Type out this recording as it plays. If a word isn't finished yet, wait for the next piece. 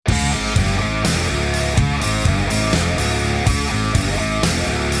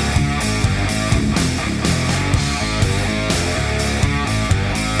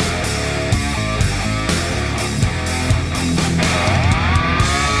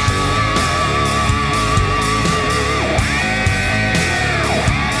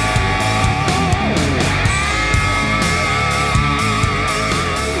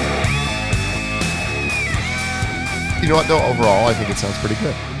know what, though? Overall, I think it sounds pretty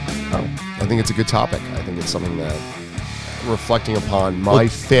good. Oh. I think it's a good topic. I think it's something that, reflecting upon my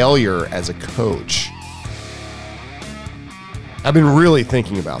failure as a coach, I've been really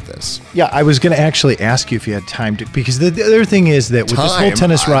thinking about this. Yeah, I was going to actually ask you if you had time to, because the other thing is that with this whole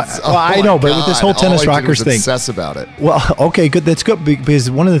tennis I know, but with this whole tennis rockers thing, obsess about it. Well, okay, good. That's good, because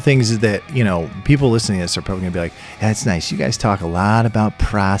one of the things is that, you know, people listening to this are probably going to be like, that's nice. You guys talk a lot about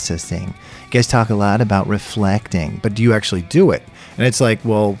processing. You guys talk a lot about reflecting, but do you actually do it? And it's like,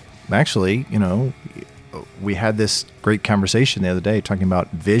 well, actually, you know, we had this great conversation the other day talking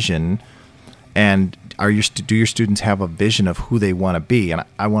about vision, and do your students have a vision of who they want to be? And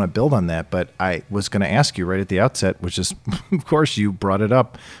I want to build on that, but I was going to ask you right at the outset, which is, of course, you brought it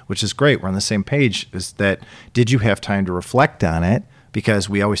up, which is great. We're on the same page. Is that, did you have time to reflect on it? Because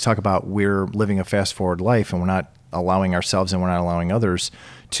we always talk about we're living a fast forward life, and we're not allowing ourselves and we're not allowing others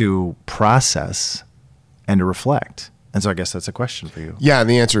to process and to reflect. And so I guess that's a question for you. Yeah, and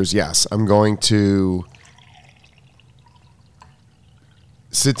the answer is yes. I'm going to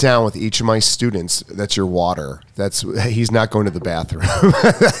sit down with each of my students. That's your water. He's not going to the bathroom.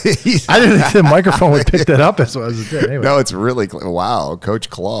 I didn't think the microphone would pick that up. That's what I was doing. Anyway. No, it's really wow. Coach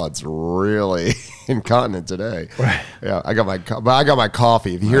Claude's really incontinent today. Right. Yeah, I got my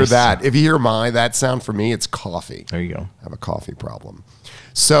coffee. If you hear that, if you hear that sound for me, it's coffee. There you go. I have a coffee problem.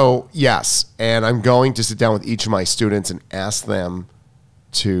 So yes, and I'm going to sit down with each of my students and ask them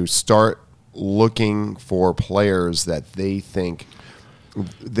to looking for players that they think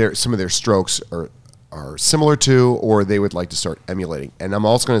some of their strokes are similar to, or they would like to start emulating. And I'm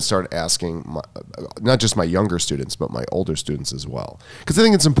also going to start asking not just my younger students, but my older students as well, because I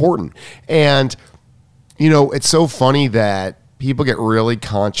think it's important. And you know, it's so funny that people get really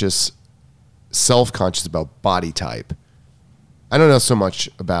self-conscious about body type. I don't know so much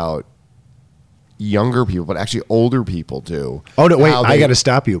about younger people, but actually older people do. Oh no, wait! I got to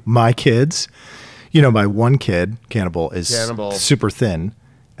stop you. My kids. You know, my one kid, Cannibal, is super thin,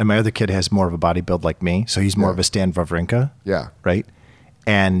 and my other kid has more of a body build like me, so he's more of a Stan Wawrinka. Yeah. Right?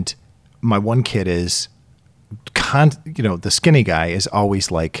 And my one kid is, the skinny guy is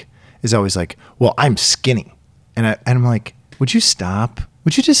always like, well, I'm skinny. And I'm like, would you stop?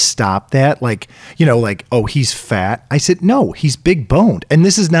 Would you just stop that? Like, oh, he's fat. I said, no, he's big boned. And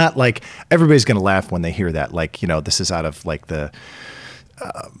this is not like, everybody's going to laugh when they hear that. Like, this is out of like the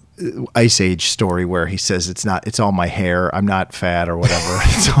Ice Age story where he says it's all my hair. I'm not fat or whatever.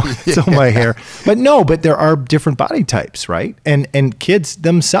 It's all my hair. But there are different body types, right? And kids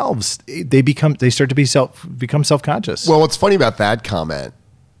themselves, they start to become self-conscious. Well, what's funny about that comment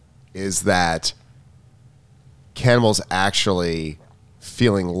is that Cannibal's actually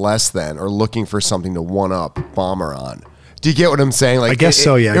feeling less than or looking for something to one up Bomber on. Do you get what I'm saying? Like, I guess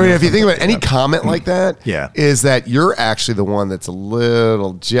so, yeah. I mean, if you think about any comment like that, is that you're actually the one that's a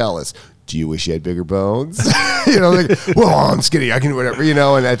little jealous. Do you wish you had bigger bones? Well, I'm skinny. I can do whatever,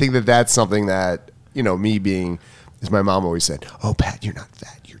 and I think that that's something that, me being, as my mom always said, oh, Pat, you're not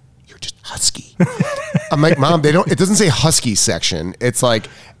fat. You're just husky. I'm like, Mom, it doesn't say husky section. It's like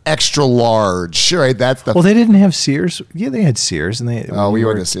extra large, right? That's the. Well, they didn't have Sears. Yeah, they had Sears, and we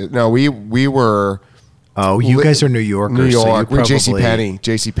were to Sears. No, we were. Oh, you guys are New Yorkers. New York. So we're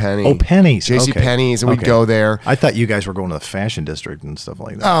JCPenney. Oh, Pennies. JCPenney's, and we'd go there. I thought you guys were going to the fashion district and stuff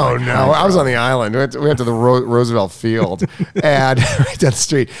like that. Oh, no. I was on the island. We went to the Roosevelt Field and right down the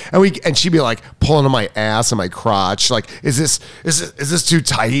street. And she'd be like pulling on my ass and my crotch. Like, is this too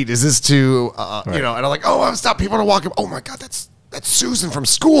tight? Is this too, And I'm like, oh, I'm stop. People are walking. Oh, my God, that's Susan from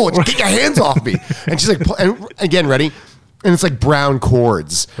school. Get your hands off me. And she's like, and again, ready? And it's like brown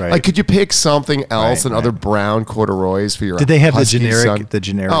cords. Right. Like, could you pick something else than other brown corduroys for your? Did they have the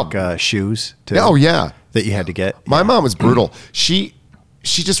generic shoes? Oh yeah, that you had to get. My mom was brutal. She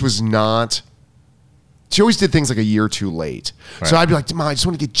just was not. She always did things like a year too late. Right. So I'd be like, Mom, I just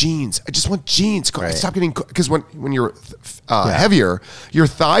want to get jeans. I just want jeans. Stop getting, because when you're heavier, your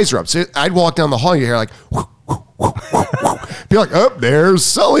thighs are up. So I'd walk down the hall, your hair like. Be like, oh, there's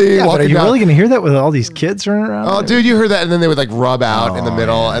Sully. Yeah, but are you really going to hear that with all these kids running around? Oh, dude, you heard that, and then they would like rub out in the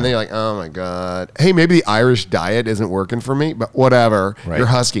middle, and then you're like, oh my God. Hey, maybe the Irish diet isn't working for me, but whatever. Right. You're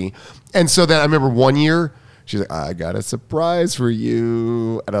husky. And so then I remember one year, she's like, I got a surprise for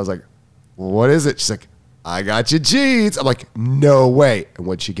you. And I was like, well, what is it? She's like, I got you jeans. I'm like, no way. And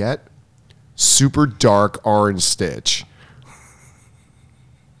what'd she get? Super dark orange stitch.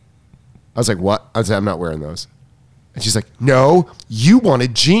 I was like, what? I said, I'm not wearing those. And she's like, no, you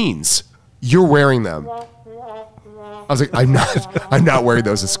wanted jeans. You're wearing them. I was like, I'm not wearing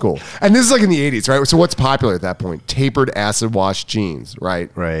those to school. And this is like in the 80s, right? So what's popular at that point? Tapered acid wash jeans, right?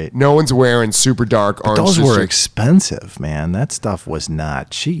 Right. No one's wearing super dark orange. Those were jeans. expensive, man. That stuff was not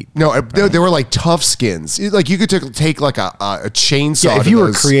cheap. No, they were like tough skins. Like you could take like a chainsaw. Yeah, if to you were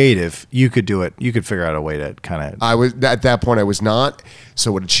those. creative, you could do it. You could figure out a way to kind of. I was at that point. I was not.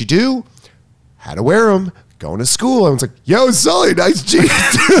 So what did she do? Had to wear them. Going to school, I was like, "Yo, Sully, nice jeans."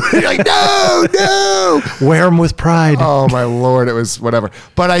 Dude. Like, no. Wear them with pride. Oh my Lord, it was whatever.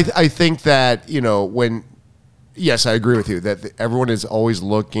 But I think that yes, I agree with you that everyone is always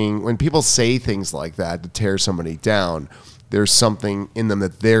looking when people say things like that to tear somebody down. There's something in them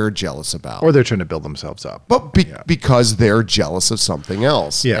that they're jealous about, Or they're trying to build themselves up. but because they're jealous of something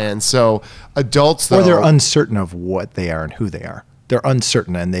else. Yeah. And so adults, though, Or they're uncertain of what they are and who they are. They're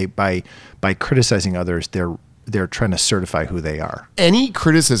uncertain, and they by criticizing others, they're trying to certify who they are. any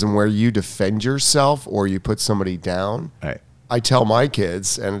criticism where you defend yourself or you put somebody down. Right. I tell my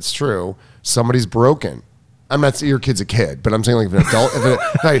kids, and it's true, somebody's broken. I'm not saying your kid's a kid, but I'm saying like if an adult,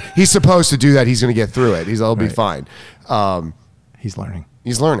 like, he's supposed to do that, he's going to get through it. He'll be fine. He's learning.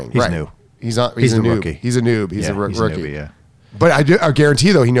 He's learning. He's right. new. He's not. He's He's, a a noob. rookie. He's a noob. He's a He's rookie. newbie, yeah. But I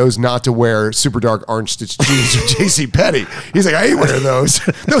guarantee though he knows not to wear super dark orange stitched jeans or J.C. Penney. He's like, I ain't wearing those.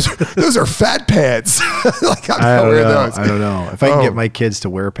 Those are fat pants. Like I'm not wearing those. I don't know. If I can get my kids to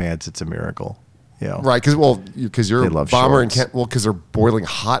wear pants, it's a miracle. You know? Right, because you're They a love bomber and shorts. because they're boiling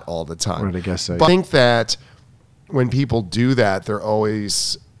hot all the time. Right, I guess so. But I think that when people do that, they're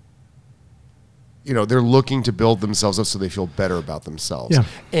always, they're looking to build themselves up so they feel better about themselves. Yeah.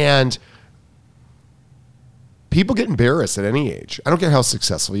 And people get embarrassed at any age. I don't care how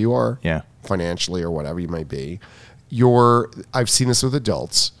successful you are, Yeah. financially or whatever you might be. I've seen this with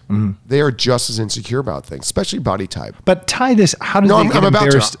adults. Mm-hmm. They are just as insecure about things, especially body type. But tie this. How do No, they I'm get about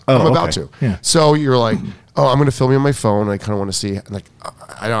embarrassed? to. Oh, I'm about okay. to. Yeah. So you're like, oh, I'm going to film you on my phone. I kind of want to see, like,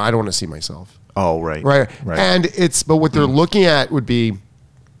 I don't want to see myself. Oh, right. Right. Right. And but what they're looking at would be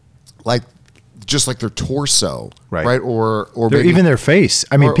like, just like their torso. Right. Or They're even their face.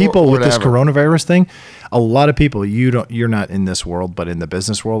 I mean, or people with this whatever. coronavirus thing, a lot of people, you're not in this world, but in the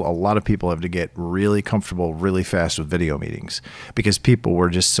business world, a lot of people have to get really comfortable really fast with video meetings because people were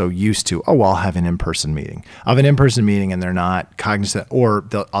just so used to, I'll have an in-person meeting. I'll have an in-person meeting and they're not cognizant, or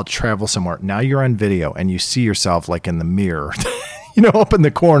I'll travel somewhere. Now you're on video and you see yourself like in the mirror, up in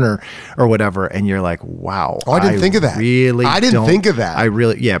the corner or whatever. And you're like, wow. Oh, I didn't think of that. I didn't think of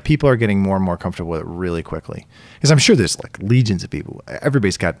that. People are getting more and more comfortable with it really quickly. Because I'm sure there's like legions of people.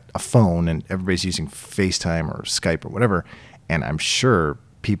 Everybody's got a phone and everybody's using FaceTime or Skype or whatever. And I'm sure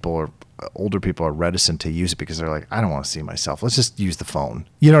older people are reticent to use it because they're like, I don't want to see myself. Let's just use the phone.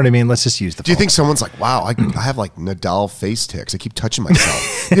 You know what I mean? Let's just use the phone. Do you think someone's like, wow, I have like Nadal face ticks. I keep touching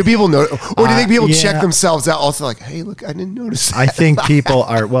myself. Do people know? Or do you think people check themselves out also like, hey, look, I didn't notice that. I think people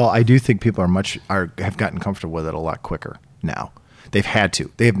are, I do think people have gotten comfortable with it a lot quicker now. They've had to.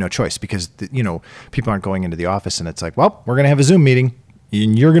 They have no choice because, people aren't going into the office and it's like, well, we're going to have a Zoom meeting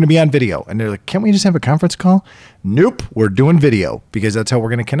and you're going to be on video. And they're like, can't we just have a conference call? Nope, we're doing video because that's how we're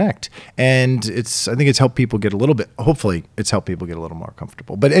going to connect. And I think it's helped people get hopefully it's helped people get a little more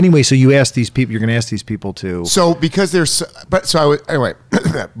comfortable. But anyway, so you ask these people, you're going to ask these people to. So because anyway,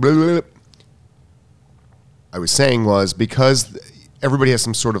 I was saying was because everybody has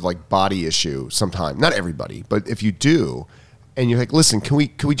some sort of like body issue sometime. Not everybody, but if you do, and you're like, listen, can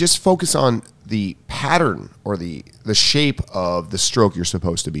we just focus on the pattern or the shape of the stroke you're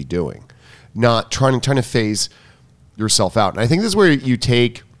supposed to be doing, not trying to phase yourself out. And I think this is where you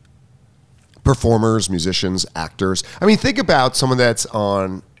take performers, musicians, actors. I mean, think about someone that's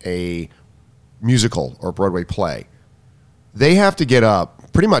on a musical or Broadway play. They have to get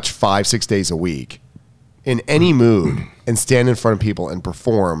up pretty much 5-6 days a week in any mood and stand in front of people and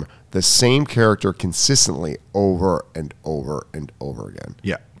perform the same character consistently over and over and over again.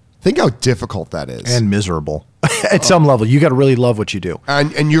 Yeah. Think how difficult that is. And miserable at some level. You got to really love what you do.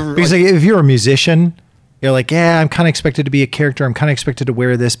 And you're because like, if you're a musician, you're like, yeah, I'm kind of expected to be a character. I'm kind of expected to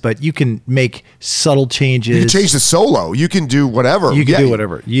wear this, but you can make subtle changes. you can change the solo. You can do whatever. You can do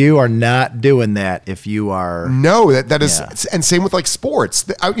whatever. You are not doing that if you are. No, that is, and same with like sports.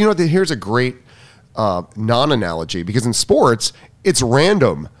 Here's a great non-analogy because in sports, it's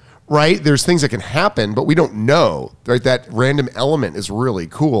random. Right? There's things that can happen, but we don't know. Right? That random element is really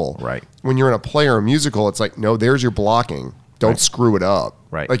cool. Right. When you're in a play or a musical, it's like, no, there's your blocking. Don't screw it up.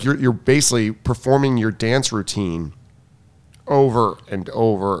 Right. Like you're basically performing your dance routine over and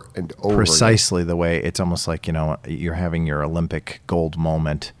over and over. Precisely the way it's almost like, you're having your Olympic gold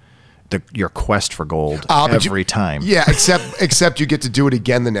moment your quest for gold But every time. Yeah, except you get to do it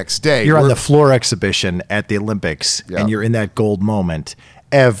again the next day. You're on the floor exhibition at the Olympics, Yeah. and you're in that gold moment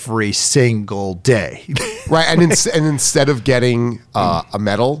every single day. Right, and instead of getting a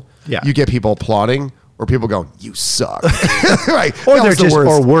medal, Yeah. you get people applauding or people going, "You suck." Right, Or That they're was the just, worst.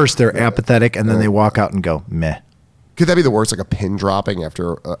 or worse, they're apathetic, and then they walk out and go, meh. Could that be the worst? Like a pin dropping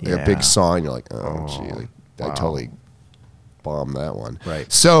after a Yeah. big saw, and you're like, "Oh, gee, like, I totally bombed that one."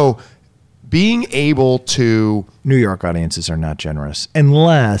 Right. So, being able to New York audiences are not generous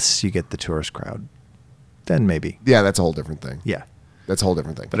unless you get the tourist crowd. Then maybe. yeah, that's a whole different thing. Yeah. That's a whole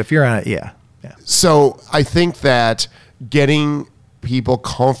different thing. But if you're on it, yeah. So I think that getting people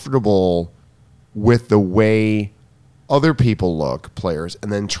comfortable with the way other people look, players,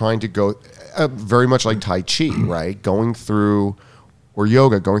 and then trying to go very much like Tai Chi, right? Going through, or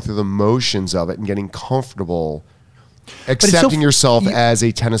yoga, going through the motions of it and getting comfortable, accepting yourself as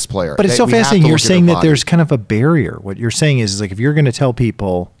a tennis player. But it's so fascinating. You're saying that there's kind of a barrier. What you're saying is like if you're going to tell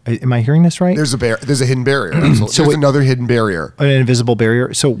people, am I hearing this right? There's a hidden barrier. Absolutely. There's another hidden barrier. An invisible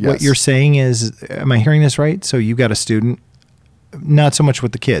barrier. So what Yes. you're saying is, am I hearing this right? So you got a student, not so much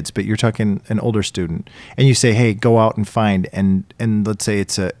with the kids, but you're talking an older student, and you say, hey, go out and find, and let's say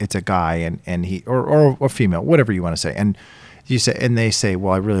it's a guy and he or a female, whatever you want to say, and you say, and they say,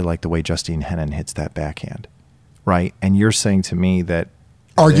 well, I really like the way Justine Henin hits that backhand, right? And you're saying to me that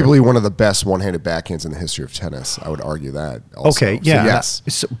Arguably one of the best one-handed backhands in the history of tennis. I would argue that. Also. okay, So, yeah,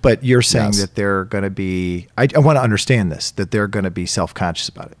 yes. but you're saying Yes. that they're going to be. I want to understand this. That they're going to be self-conscious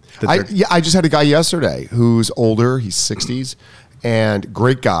about it. That they're- I just had a guy yesterday who's older. He's 60s and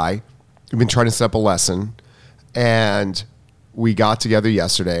great guy. We've been trying to set up a lesson, and we got together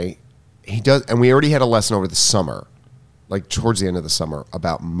yesterday. And we already had a lesson over the summer, like towards the end of the summer,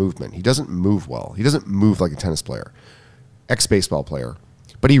 about movement. He doesn't move well. He doesn't move like a tennis player, ex-baseball player,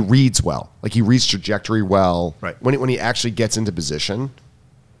 but he reads well. Like he reads trajectory well. Right. When he actually gets into position,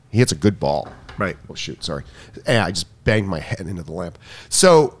 he hits a good ball. Right. Oh shoot, sorry. And I just banged my head into the lamp.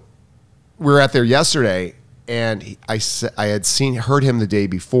 So we were out there yesterday, and I had heard him the day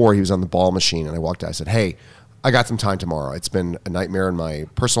before. He was on the ball machine, and I walked out. I said, "Hey, I got some time tomorrow. It's been a nightmare in my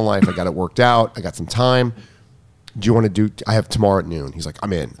personal life. I got it worked out. I got some time. Do you want to do? I have tomorrow at noon." He's like,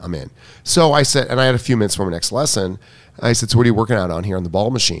 "I'm in. I'm in." So I said, and I had a few minutes for my next lesson. I said, "So what are you working out on here on the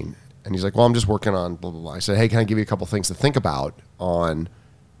ball machine?" And he's like, "Well, I'm just working on blah blah blah." I said, "Hey, can I give you a couple things to think about on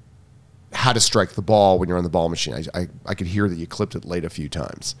how to strike the ball when you're on the ball machine?" I could hear that you clipped it late a few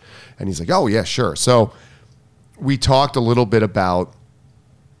times. And he's like, "Oh, yeah, sure." So we talked a little bit about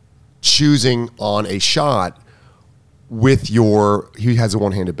choosing on a shot with he has a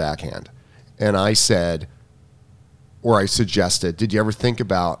one-handed backhand. And I said, or I suggested, did you ever think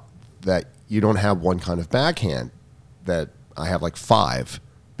about that you don't have one kind of backhand, that I have like 5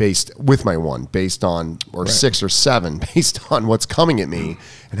 based on, or 6 or 7 based on what's coming at me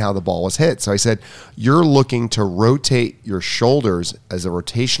and how the ball was hit. So I said, you're looking to rotate your shoulders as a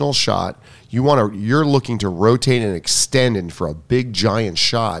rotational shot. You're looking to rotate and extend and for a big giant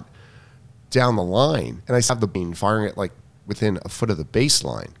shot down the line. And I have the bean firing it like within a foot of the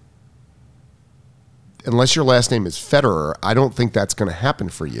baseline. Unless your last name is Federer, I don't think that's going to happen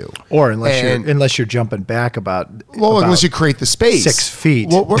for you. Or unless you're jumping back about unless you create the space, 6 feet,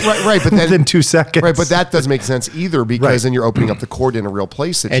 well, right, but then within 2 seconds, right, but that doesn't make sense either because Right. then you're opening up the court in a real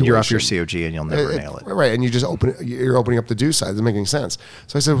play situation, and you're off your COG, and you'll never nail it. right, and you're opening up the deuce side. It doesn't make any sense.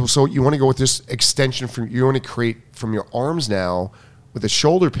 So I said, well, so you want to go with this extension you want to create from your arms now with a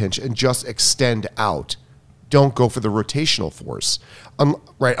shoulder pinch and just extend out. Don't go for the rotational force,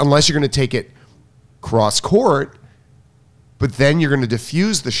 right? Unless you're going to take it cross court, but then you're going to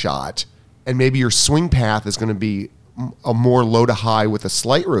diffuse the shot, and maybe your swing path is going to be a more low to high with a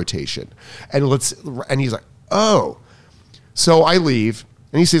slight rotation. And he's like, oh. So I leave,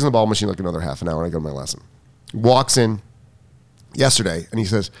 and he stays on the ball machine like another half an hour, and I go to my lesson. Walks in yesterday, and he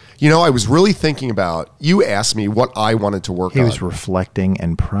says, I was really thinking about, you asked me what I wanted to work on. He was reflecting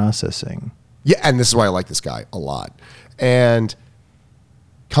and processing. Yeah, and this is why I like this guy a lot. And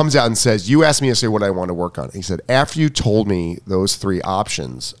comes out and says, you asked me to say what I want to work on. He said, after you told me those 3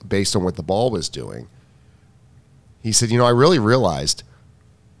 options based on what the ball was doing, he said, I really realized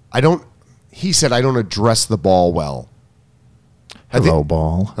I don't address the ball well. Hello,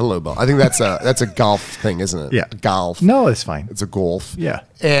 ball. Hello, ball. I think that's a golf thing, isn't it? Yeah. Golf. No, it's fine. It's a golf. Yeah.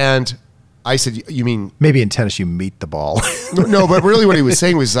 And I said, you mean... Maybe in tennis you meet the ball. No, but really what he was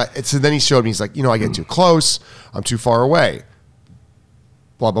saying was, so then he showed me, he's like, I get too close. I'm too far away.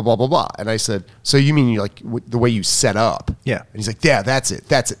 Blah, blah, blah, blah, blah. And I said, so you mean the way you set up? Yeah. And he's like, yeah, that's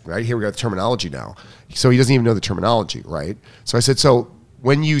it. Right? Here we got the terminology now. So he doesn't even know the terminology, right? So I said, so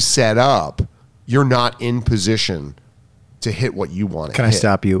when you set up, you're not in position to hit what you want to hit. Can I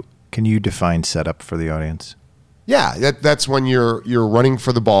stop you? Can you define setup for the audience? Yeah, that's when you're running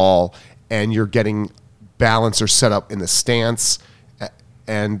for the ball and you're getting balance or set up in the stance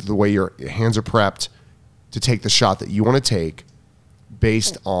and the way your hands are prepped to take the shot that you want to take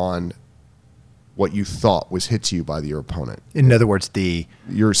based on what you thought was hit to you by your opponent. In other words,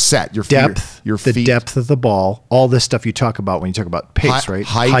 your set, your depth, feet, your the feet. depth of the ball, all this stuff you talk about when you talk about pace, right?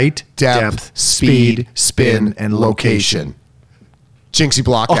 Height, depth, speed, spin, and location. Jinxie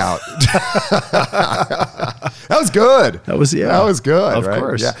block out. That was good. That was good. Of right?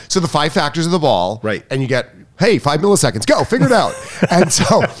 course. Yeah. So the 5 factors of the ball. Right. And you get, hey, 5 milliseconds. Go, figure it out. And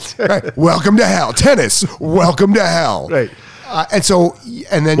so, right, welcome to hell. Tennis. Welcome to hell. Right.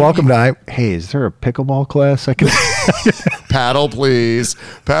 And then welcome to. Hey, is there a pickleball class I can paddle, please?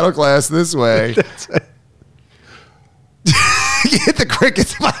 Paddle class this way. You hit the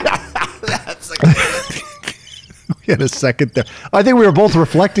crickets. That's like. We had a second there. I think we were both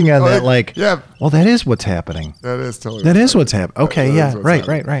reflecting on that. Like, yeah. Well, that is what's happening. That is totally. That is what's happening. Okay. Yeah. Right.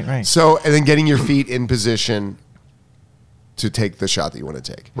 Happening. Right. So, and then getting your feet in position to take the shot that you want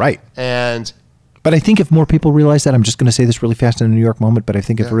to take. Right. But I think if more people realize that, I'm just going to say this really fast in a New York moment, but I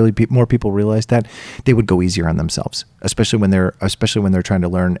think if really more people realize that, they would go easier on themselves, especially when they're trying to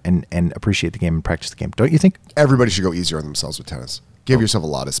learn and appreciate the game and practice the game. Don't you think? Everybody should go easier on themselves with tennis. Give yourself a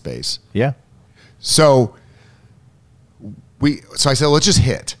lot of space. Yeah. So I said, let's just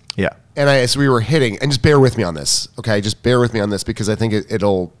hit. Yeah. And so we were hitting, and just bear with me on this, okay? Just bear with me on this because I think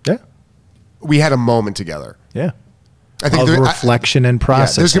it'll. Yeah. We had a moment together. Yeah. I think reflection and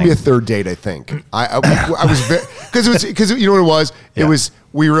processing. There's gonna be a third date. I think I was because you know what it was. Yeah. It was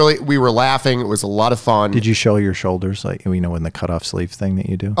we were laughing. It was a lot of fun. Did you show your shoulders like in the cutoff sleeve thing that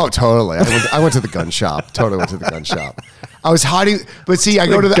you do? Oh, totally. I went to the gun shop. Totally went to the gun shop. I was hiding, but see, I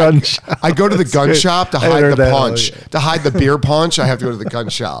go to the gun shop to hide the punch, to hide the beer punch. I have to go to the gun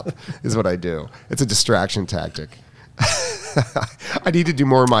shop. Is what I do. It's a distraction tactic. I need to do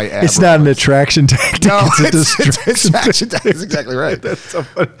more of my. It's not an attraction tactic. No, it's a distraction tactic. That's exactly right. That's so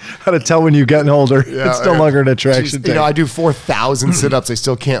funny. How to tell when you've gotten older. Yeah, it's no longer an attraction tactic. I do 4,000 sit-ups. I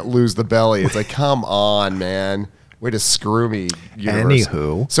still can't lose the belly. It's like, come on, man. Way to screw me, universe.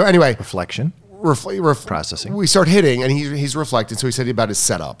 Anywho. So anyway. Reflection. Processing. We start hitting, and he's reflecting. So he said about his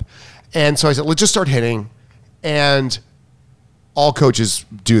setup. And so I said, let's just start hitting. And all coaches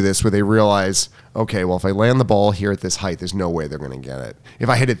do this where they realize, okay, well, if I land the ball here at this height, there's no way they're going to get it. If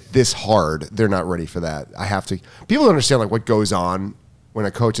I hit it this hard, they're not ready for that. I have to. People don't understand like what goes on when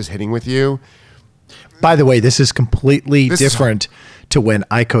a coach is hitting with you. By the way, this is completely different to when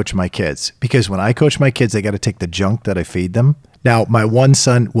I coach my kids, because when I coach my kids, they got to take the junk that I feed them. Now, my one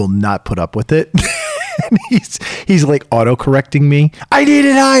son will not put up with it. And he's like auto-correcting me. I need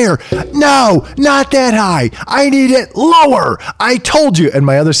it higher. No, not that high. I need it lower. I told you. And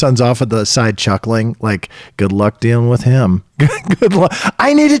my other son's off at the side chuckling, like, good luck dealing with him. Good luck.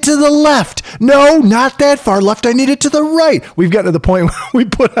 I need it to the left. No, not that far left. I need it to the right. We've gotten to the point where we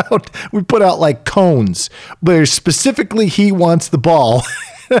put out like cones, but specifically he wants the ball.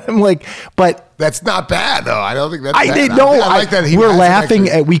 I'm like, but that's not bad though. I don't think that's bad. I like that. We're laughing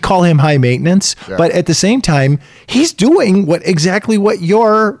at, we call him high maintenance, but at the same time, he's doing what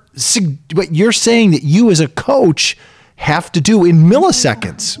you're saying that you as a coach have to do in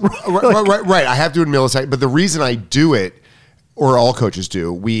milliseconds. Right. I have to do it in milliseconds. But the reason I do it, or all coaches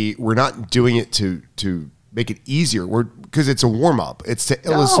do, we're not doing it to make it easier. Because it's a warm up. It's to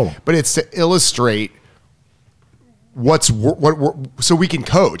illustrate, but it's to illustrate so we can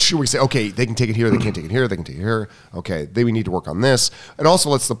coach. We say, okay, they can take it here, they can't take it here, they can take it here. Okay, then we need to work on this. It also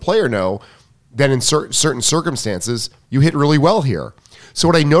lets the player know that in certain circumstances, you hit really well here. So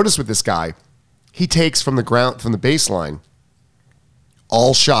what I noticed with this guy, he takes from the baseline,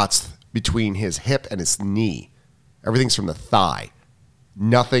 all shots between his hip and his knee. Everything's from the thigh.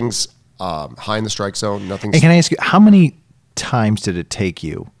 Nothing's high in the strike zone. Nothing's. And can I ask you, how many times did it take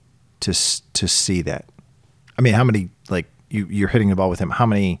you to see that? I mean, how many, like, you're hitting the ball with him? How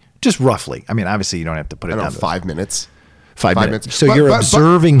many, just roughly? I mean, obviously, you don't have to put it down. 5 minutes. 5 minutes. So you're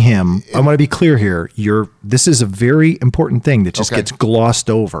observing him. I want to be clear here. This is a very important thing that just gets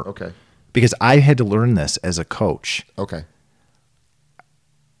glossed over. Okay. Because I had to learn this as a coach. Okay.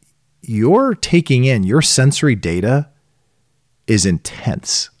 You're taking in, your sensory data is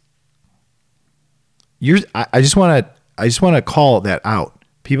intense. I just want to call that out.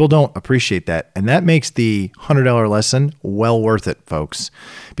 People don't appreciate that. And that makes the $100 lesson well worth it, folks.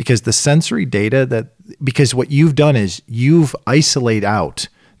 Because the sensory data because what you've done is you've isolated out.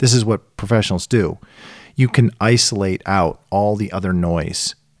 This is what professionals do. you can isolate out all the other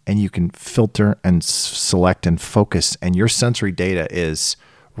noise and you can filter and select and focus, and your sensory data is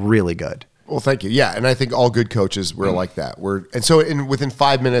really good. Well, thank you. Yeah, and I think all good coaches were like that. Within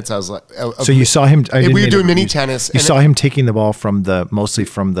 5 minutes, I was like, so you saw him. We were doing mini tennis. You saw him taking the ball mostly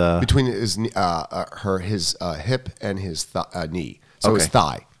from the between his hip and his knee, so his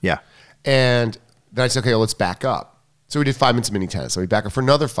thigh. Yeah, and then I said, okay, well, let's back up. So we did 5 minutes of mini tennis. So we back up for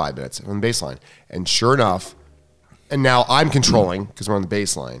another 5 minutes on the baseline, and sure enough, and now I'm controlling because we're on the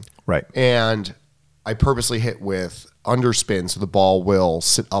baseline, right? And I purposely hit with underspin so the ball will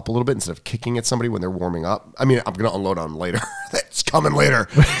sit up a little bit instead of kicking at somebody when they're warming up. I mean, I'm going to unload on them later. That's coming later.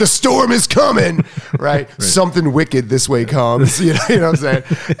 The storm is coming, right? Something wicked this way comes. You know what I'm saying?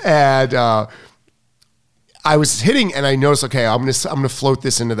 And I was hitting, and I noticed, okay, I'm gonna float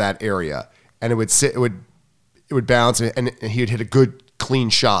this into that area, and it would bounce, and he would hit a good clean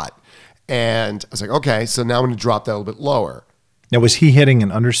shot. And I was like, okay, so now I'm going to drop that a little bit lower. Now, was he hitting an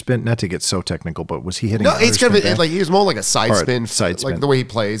underspin? Not to get so technical, but was he hitting? No, it's kind of like he was more like a side spin. Side spin. Like the way he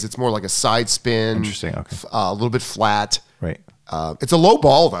plays, it's more like a side spin. Interesting. Okay. A little bit flat. Right. It's a low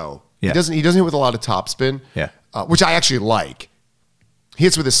ball though. Yeah. He doesn't hit with a lot of top spin. Yeah. Which I actually like. He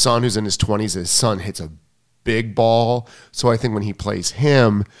hits with his son, who's in his 20s. His son hits a big ball, so I think when he plays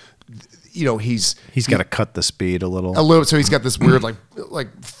him, you know, he's got to cut the speed a little. So he's got this weird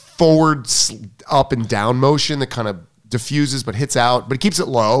like forward up and down motion that kind of diffuses but hits out, but he keeps it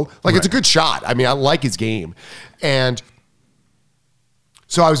low. Like It's a good shot. I mean, I like his game. And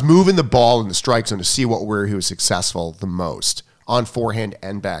so I was moving the ball in the strike zone to see where he was successful the most on forehand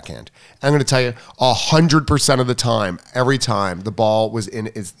and backhand. And I'm going to tell you, 100% of the time, every time the ball was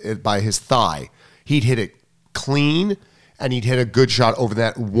by his thigh, he'd hit it clean and he'd hit a good shot over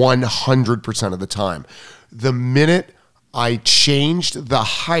that 100% of the time. The minute I changed the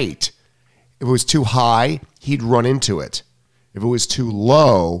height, if it was too high, he'd run into it. If it was too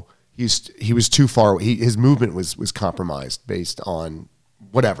low, he was too far away. His movement was compromised based on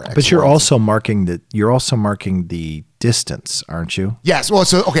whatever. But you're also marking the distance, aren't you? Yes. Well,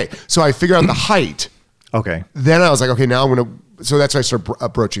 so I figured out the height. Okay. Then I was like, okay, now I'm gonna. So that's why I started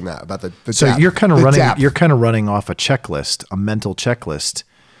approaching that about the. So depth, you're kind of running. Depth. You're kind of running off a checklist, a mental checklist,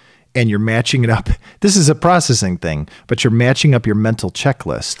 and you're matching it up. This is a processing thing, but you're matching up your mental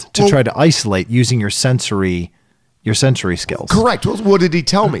checklist to try to isolate using your sensory skills. Correct. Well, what did he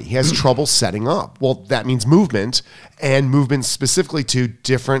tell me? He has trouble setting up. Well, that means movement, and movement specifically to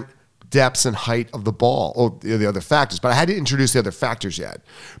different depths and height of the ball, or the other factors. But I had to introduce the other factors yet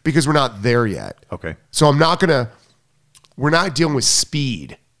because we're not there yet. Okay. So we're not dealing with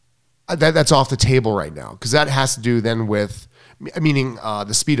speed. That's off the table right now because that has to do then with, meaning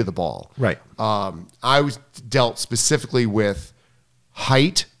the speed of the ball. Right. I was dealt specifically with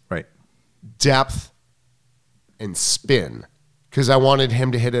height, right, depth, and spin because I wanted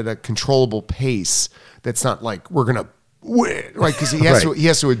him to hit at a controllable pace. That's not like we're gonna win, right? Because he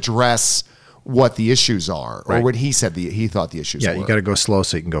has to address what the issues are, or what he said he thought the issues were. Yeah, you got to go slow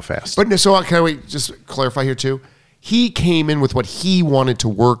so you can go fast. But so can we just clarify here too? He came in with what he wanted to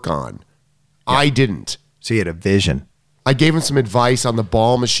work on. Yeah. I didn't. So he had a vision. I gave him some advice on the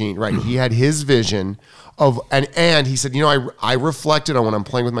ball machine. Right. He had his vision of, and he said, I reflected on when I'm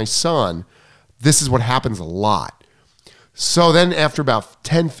playing with my son. This is what happens a lot. So then after about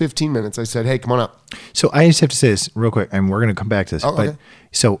 10, 15 minutes, I said, hey, come on up. So I just have to say this real quick, and we're going to come back to this. Oh, okay.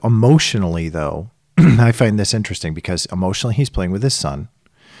 So emotionally, though, I find this interesting because emotionally he's playing with his son,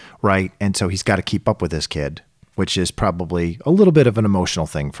 right? And so he's got to keep up with this kid, which is probably a little bit of an emotional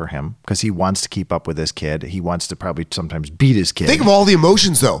thing for him because he wants to keep up with this kid. He wants to probably sometimes beat his kid. Think of all the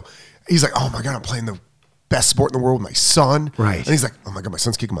emotions, though. He's like, oh, my God, I'm playing the best sport in the world with my son. Right. And he's like, oh, my God, my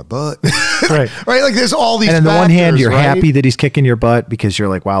son's kicking my butt. Right. Right? Like there's all these And on the one hand, you're right? happy that he's kicking your butt because you're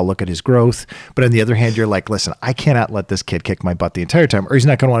like, wow, look at his growth. But on the other hand, you're like, listen, I cannot let this kid kick my butt the entire time or he's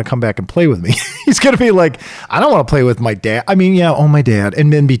not going to want to come back and play with me. He's going to be like, I don't want to play with my dad. I mean, yeah, my dad.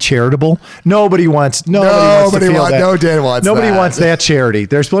 And then be charitable. Nobody wants to feel that. No dad wants Nobody that. wants that charity.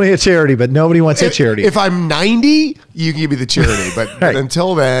 There's plenty of charity, but nobody wants that charity. If I'm 90, you can give me the charity. But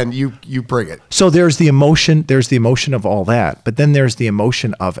until then, you bring it. So there's the emotion. There's the emotion of all that, but then there's the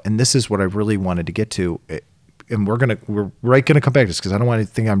emotion of, and this is what I really wanted to get to, and we're right gonna come back to this because I don't want to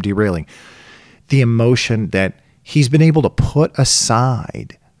think I'm derailing. The emotion that he's been able to put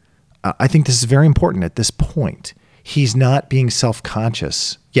aside. I think this is very important at this point. He's not being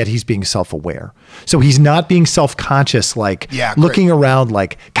self-conscious, yet he's being self-aware. So he's not being self-conscious, like looking around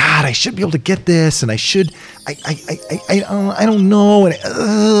like, God, I should be able to get this, and I don't know,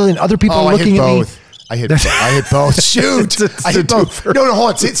 and other people are looking at me. I hit both. Shoot. It's I hit a both. twofer. No,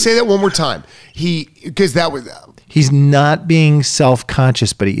 hold on. Say that one more time. Because that was, He's not being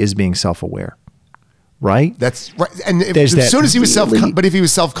self-conscious, but he is being self-aware. Right? that's right. And There's as that soon as he was really- but if he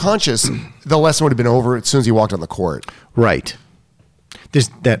was self-conscious, the lesson would have been over as soon as he walked on the court. Right. There's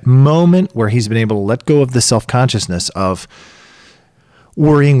that moment where he's been able to let go of the self-consciousness of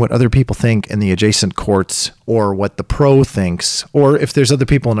worrying what other people think in the adjacent courts or what the pro thinks, or if there's other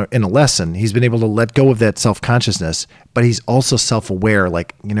people in a lesson, he's been able to let go of that self-consciousness, but he's also self-aware,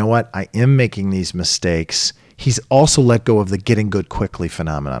 like, you know what, I am making these mistakes. He's also let go of the getting good quickly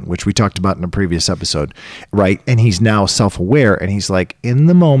phenomenon, which we talked about in a previous episode, right? And he's now self-aware, and he's like in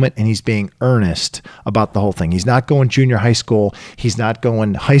the moment, and he's being earnest about the whole thing. He's not going junior high school. He's not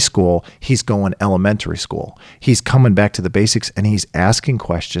going high school. He's going elementary school. He's coming back to the basics, and he's asking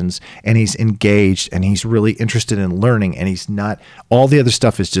questions, and he's engaged, and he's really interested in learning, and he's not, all the other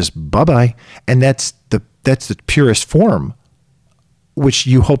stuff is just bye-bye. And that's the purest form, which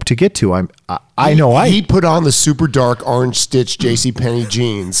you hope to get to. He put on the super dark orange stitch JCPenney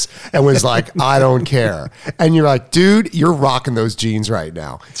jeans and was like, I don't care. And you're like, dude, you're rocking those jeans right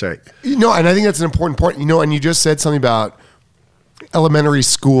now. That's right. And I think that's an important point. And you just said something about elementary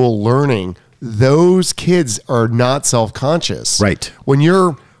school learning. Those kids are not self-conscious. Right. When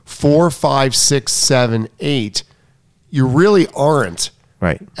you're 4, 5, 6, 7, 8, you really aren't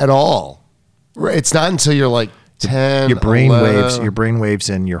Right. at all. It's not until you're like 10, your brain 11. waves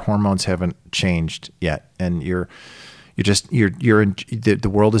and your hormones haven't changed yet, and you're in the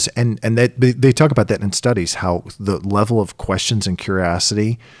world is, and that they talk about that in studies, how the level of questions and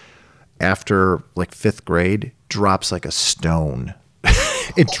curiosity after like 5th grade drops like a stone.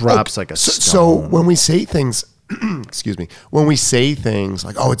 It drops like a stone. So when we say things, excuse me, when we say things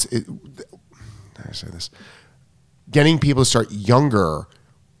like, how do I say this? Getting people to start younger,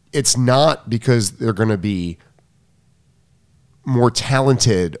 it's not because they're going to be more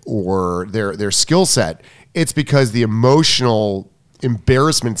talented or their skill set. It's because the emotional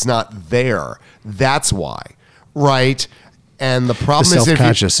embarrassment's not there. That's why, right? And the problem the is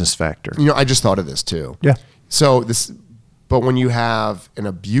self-consciousness factor. I just thought of this too. Yeah. But when you have an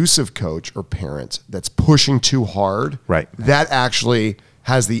abusive coach or parent that's pushing too hard, Right. that actually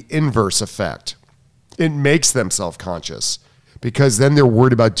has the inverse effect. It makes them self-conscious because then they're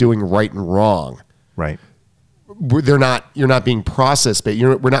worried about doing right and wrong. Right. You're not being processed, but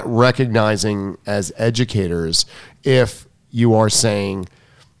we're not recognizing as educators if you are saying,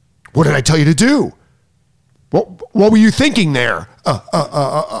 what did I tell you to do? What were you thinking there?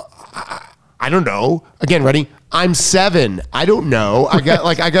 I don't know. Again, ready? I'm 7. I don't know. I got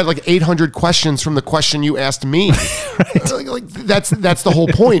like 800 questions from the question you asked me. Like that's the whole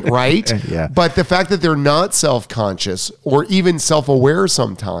point, right? Yeah. But the fact that they're not self-conscious or even self-aware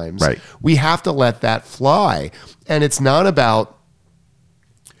sometimes, Right. we have to let that fly. And it's not about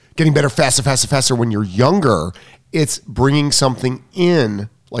getting better faster when you're younger. It's bringing something in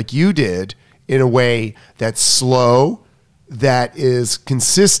like you did in a way that's slow, that is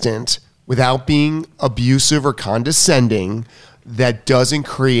consistent, without being abusive or condescending, that doesn't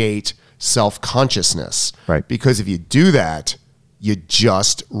create self-consciousness. Right. Because if you do that, you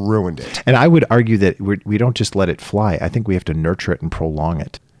just ruined it. And I would argue that we don't just let it fly. I think we have to nurture it and prolong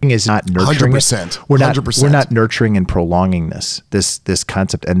it. Is not nurturing 100%. it. We're 100%. not nurturing and prolonging this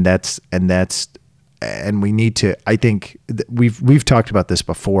concept, and we need to. I think we've talked about this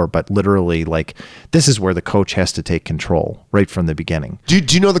before, but literally, like, this is where the coach has to take control right from the beginning. Do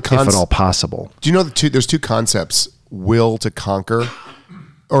you know the if concept? at all possible? Do you know there's two concepts: will to conquer,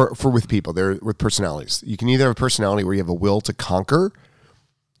 with people. They're with personalities. You can either have a personality where you have a will to conquer,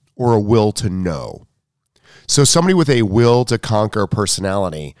 or a will to know. So somebody with a will to conquer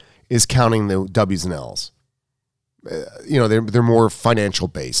personality is counting the W's and L's. They're more financial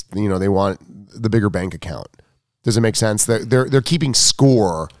based. They want the bigger bank account. Does it make sense? They're keeping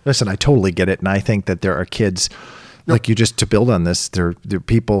score. Listen, I totally get it, and I think that there are kids like you. Just to build on this, there are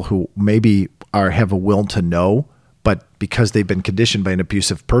people who maybe have a will to know, but because they've been conditioned by an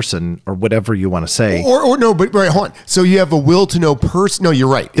abusive person or whatever you want to say, or no, but right, hold on. So you have a will to know person. No, you're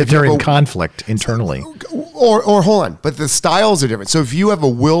right. That they're in conflict internally. Or hold on, but the styles are different. So if you have a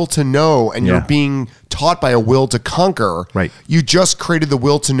will to know and you're being taught by a will to conquer, right, you just created the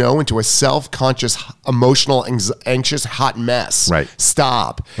will to know into a self-conscious, emotional, anxious, hot mess. Right.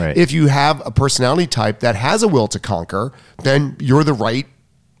 Stop. Right. If you have a personality type that has a will to conquer, then you're the right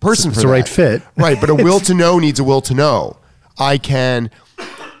person for that. It's the right fit. Right, but a will to know needs a will to know. I can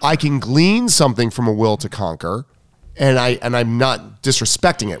glean something from a will to conquer. And I'm not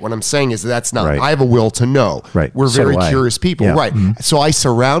disrespecting it. What I'm saying is that's not, right. I have a will to know. Right. We're So very do I. curious people. Yeah. Right. Mm-hmm. So I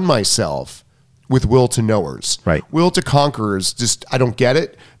surround myself with will to knowers. Right. Will to conquerors, just I don't get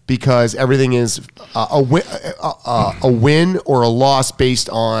it because everything is a win or a loss based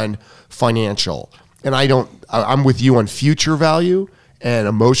on financial. And I'm with you on future value and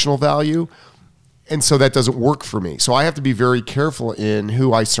emotional value. And so that doesn't work for me. So I have to be very careful in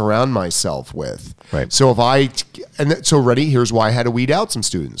who I surround myself with. Right. So here's why I had to weed out some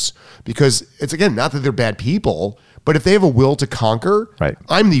students, because it's, again, not that they're bad people, but if they have a will to conquer, right,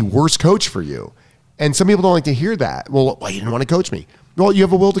 I'm the worst coach for you. And some people don't like to hear that. Well, why you didn't want to coach me? Well, you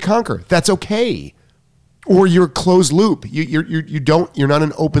have a will to conquer. That's okay. Or you're a closed loop. You're not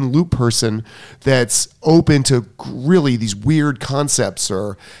an open loop person that's open to really these weird concepts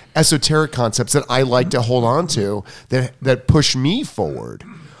or esoteric concepts that I like to hold on to that push me forward.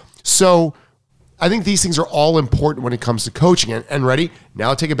 So I think these things are all important when it comes to coaching. And ready? Now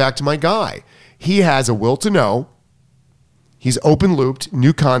I'll take it back to my guy. He has a will to know. He's open looped,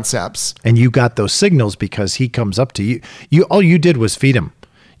 new concepts. And you got those signals because he comes up to you. All you did was feed him.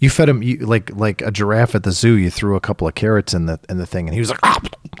 You fed him like a giraffe at the zoo. You threw a couple of carrots in the thing, and he was like,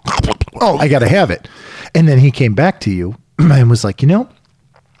 "Oh, I got to have it." And then he came back to you and was like,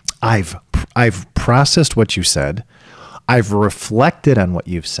 I've processed what you said, I've reflected on what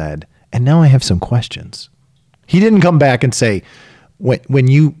you've said, and now I have some questions. He didn't come back and say, when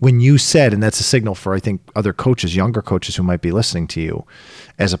you said, and that's a signal for I think other coaches, younger coaches who might be listening to you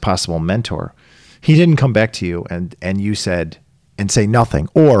as a possible mentor. He didn't come back to you and you said. And say nothing.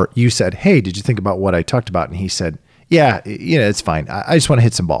 Or you said, hey, did you think about what I talked about? And he said, yeah, it's fine. I just want to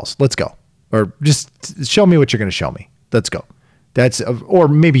hit some balls. Let's go. Or just show me what you're going to show me. Let's go. Or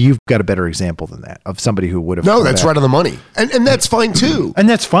maybe you've got a better example than that of somebody who would have. No, that's right on the money. And that's fine too. And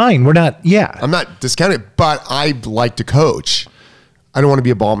that's fine. We're not, I'm not discounting, but I like to coach. I don't want to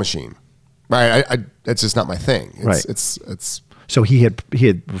be a ball machine. Right. That's just not my thing. It's So he had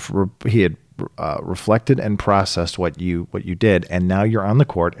reflected and processed what you did, and now you're on the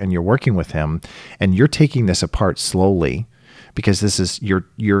court and you're working with him, and you're taking this apart slowly, because this is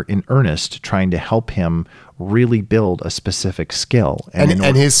you're in earnest trying to help him really build a specific skill.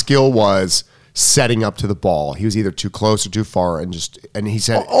 And his skill was setting up to the ball. He was either too close or too far, and he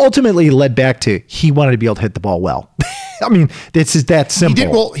said ultimately led back to he wanted to be able to hit the ball well. I mean, this is that simple. He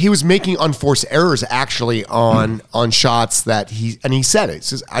did well. He was making unforced errors actually on shots that he said it. He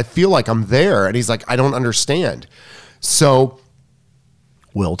says, I feel like I'm there, and he's like, I don't understand. So,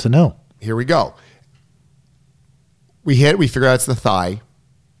 will to know. Here we go. We figure out it's the thigh,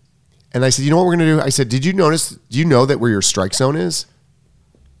 and I said, you know what we're gonna do? I said, do you know that where your strike zone is?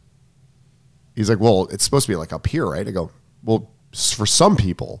 He's like, well, it's supposed to be like up here, right? I go, well, for some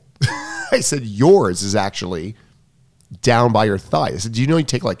people. I said, yours is actually down by your thigh. I said, do you know you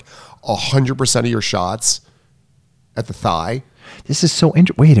take like 100% of your shots at the thigh? This is so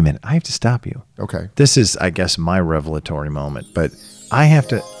interesting. Wait a minute. I have to stop you. Okay. This is, I guess, my revelatory moment, but I have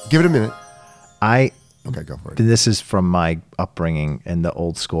to. Give it a minute. Okay, go for it. This is from my upbringing in the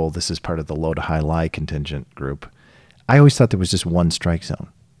old school. This is part of the low to high lie contingent group. I always thought there was just one strike zone.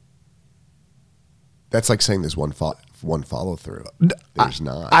 That's like saying there's one follow through. There's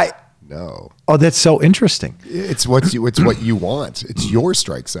not. No. Oh, that's so interesting. It's what you want. It's your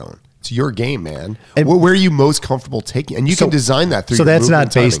strike zone. It's your game, man. And where are you most comfortable taking? And you can design that through. So your that's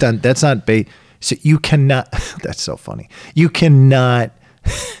not based on. That's not based. So you cannot. That's so funny. You cannot.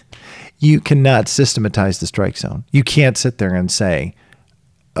 You cannot systematize the strike zone. You can't sit there and say,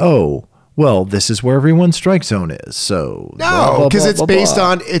 "Oh, well, this is where everyone's strike zone is." So no, because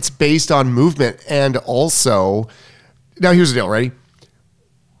it's based on movement, and also now here's the deal. Ready?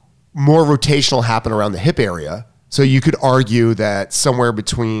 More rotational happen around the hip area. So you could argue that somewhere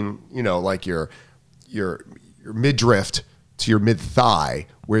between, like your midriff to your mid thigh,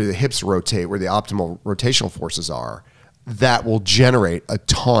 where the hips rotate, where the optimal rotational forces are, that will generate a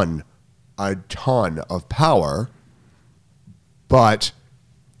ton of power. But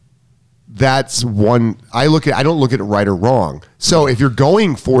that's one, I don't look at it right or wrong. So if you're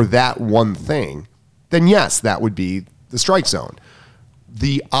going for that one thing, then yes, that would be the strike zone.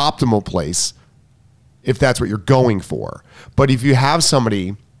 The optimal place, if that's what you're going for. But if you have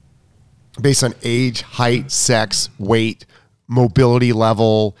somebody based on age, height, sex, weight, mobility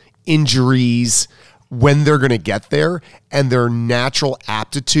level, injuries, when they're going to get there, and their natural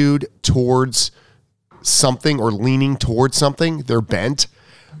aptitude towards something or leaning towards something, they're bent,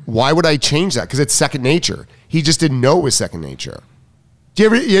 why would I change that? Because it's second nature. He just didn't know it was second nature. Do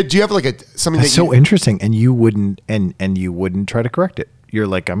you have like something that's so interesting, and you wouldn't try to correct it? You're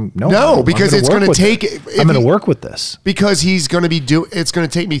like, because it's going to take. I'm going to work with this because he's going to be it's going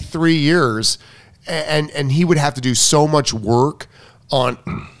to take me 3 years, and he would have to do so much work on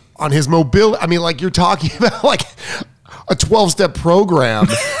on his mobility. I mean, like you're talking about like a 12-step program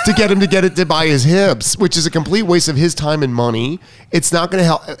to get him to get it to by his hips, which is a complete waste of his time and money. It's not going to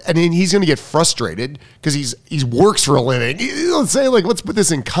help. I mean, he's going to get frustrated because he works for a living. Let's say, like, let's put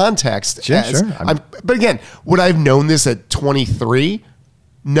this in context. Sure. But again, would I have known this at 23?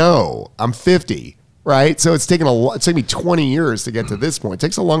 No, I'm 50. Right. So it's taken me 20 years to get to this point. It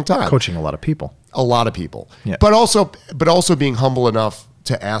takes a long time. Coaching a lot of people. Yeah. But also being humble enough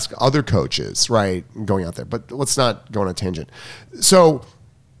to ask other coaches, right? Going out there. But let's not go on a tangent. So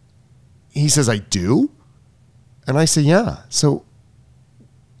he says, I do. And I say, yeah. So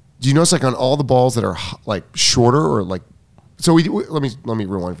do you notice like on all the balls that are like shorter or like, so let me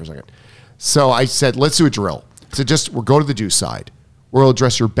rewind for a second. So I said, let's do a drill. So we'll go to the deuce side. We'll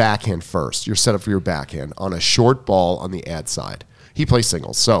address your backhand first. You're set up for your backhand on a short ball on the ad side. He plays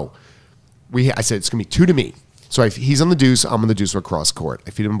singles. So I said, it's going to be 2 to me. So he's on the deuce. I'm on the deuce with cross court.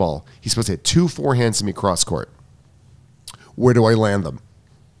 I feed him a ball. He's supposed to hit 2 forehands to me cross court. Where do I land them?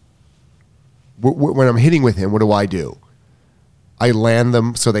 When I'm hitting with him, what do? I land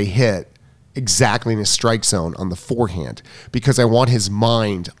them so they hit exactly in his strike zone on the forehand because I want his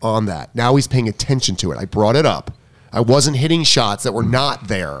mind on that. Now he's paying attention to it. I brought it up. I wasn't hitting shots that were not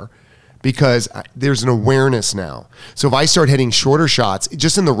there because there's an awareness now. So if I start hitting shorter shots,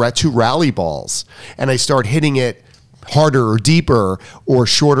 just in the 2 rally balls, and I start hitting it harder or deeper or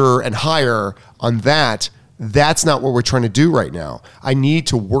shorter and higher on that's not what we're trying to do right now. I need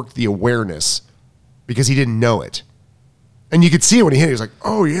to work the awareness because he didn't know it. And you could see it when he hit it. He was like,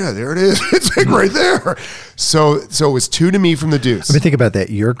 oh, yeah, there it is. It's like right there. So it was 2 to me from the deuce. I mean, think about that.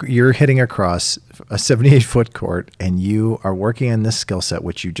 You're hitting across a 78-foot court, and you are working on this skill set,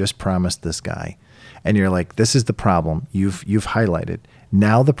 which you just promised this guy. And you're like, this is the problem you've highlighted.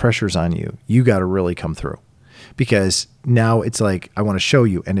 Now the pressure's on you. You got to really come through. Because now it's like, I want to show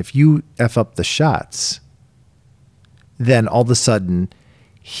you. And if you F up the shots, then all of a sudden,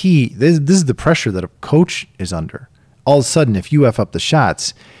 this is the pressure that a coach is under. All of a sudden, if you F up the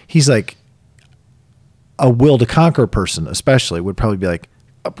shots, he's like a will to conquer person, especially would probably be like,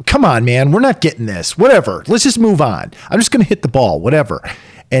 come on, man, we're not getting this, whatever. Let's just move on. I'm just going to hit the ball, whatever.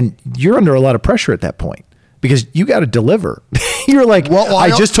 And you're under a lot of pressure at that point because you got to deliver. You're like,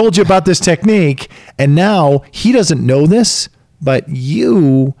 I just told you about this technique. And now he doesn't know this, but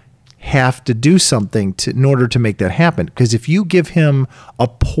you have to do something in order to make that happen. Because if you give him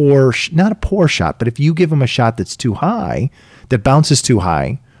not a poor shot, but if you give him a shot that's too high, that bounces too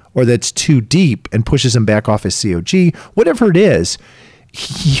high, or that's too deep and pushes him back off his COG, whatever it is,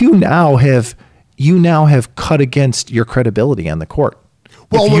 you now have cut against your credibility on the court.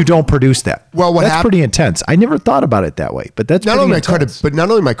 If you don't produce that. That's pretty intense. I never thought about it that way, but that's not only intense. But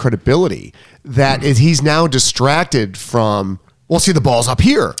not only my credibility, that is he's now distracted from, well, see, the ball's up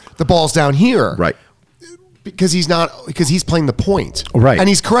here. The ball's down here. Right. Because he's playing the point. Right. And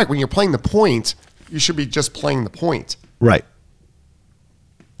he's correct. When you're playing the point, you should be just playing the point. Right.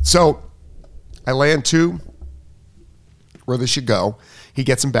 So I land 2 where they should go. He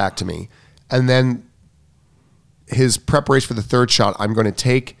gets them back to me. And then his preparation for the 3rd shot, I'm going to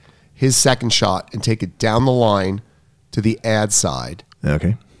take his 2nd shot and take it down the line to the ad side.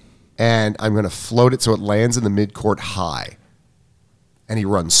 Okay. And I'm going to float it so it lands in the midcourt high. And he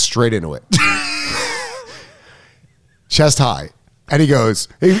runs straight into it. Chest high. And he goes,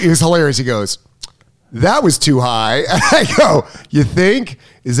 it was hilarious. He goes, that was too high. And I go, you think?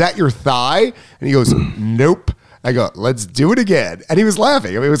 Is that your thigh? And he goes, nope. I go, let's do it again. And he was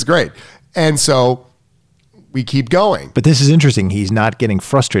laughing. I mean, it was great. And so we keep going. But this is interesting. He's not getting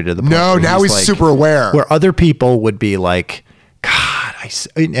frustrated at the point. No, now he's like, super aware. Where other people would be like, God,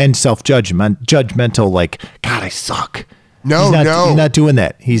 and judgmental, like, God, I suck. No, he's not doing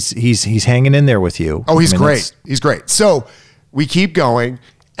that. He's hanging in there with you. Oh, he's great. He's great. So we keep going,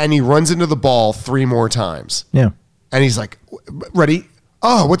 and he runs into the ball 3 more times. Yeah. And he's like, ready?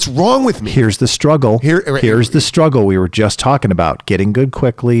 Oh, what's wrong with me? Here's the struggle. Here's the struggle we were just talking about. Getting good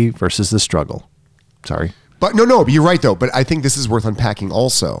quickly versus the struggle. Sorry. But no, you're right, though. But I think this is worth unpacking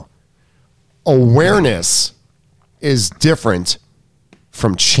also. Awareness is different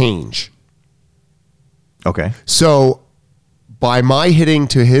from change. Okay. So by my hitting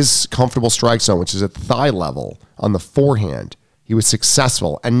to his comfortable strike zone, which is at the thigh level on the forehand, he was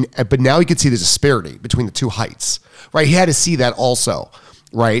successful. But now he could see the disparity between the 2 heights, right? He had to see that also,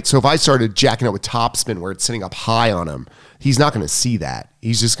 right? So if I started jacking it with topspin where it's sitting up high on him, he's not going to see that.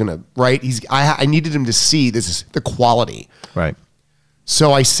 He's just going to, right? I needed him to see this is the quality. Right.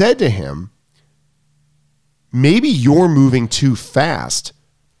 So I said to him, maybe you're moving too fast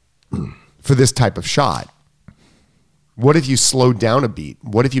for this type of shot. What if you slowed down a beat?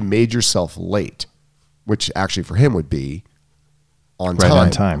 What if you made yourself late? Which actually for him would be on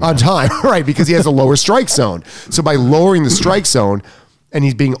time. On time, right, because he has a lower strike zone. So by lowering the strike zone and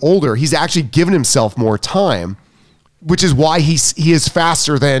he's being older, he's actually given himself more time, which is why he is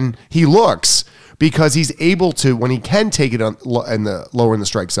faster than he looks, because he's able to, when he can take it lower in the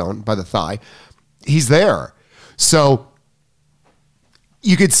strike zone by the thigh, he's there. So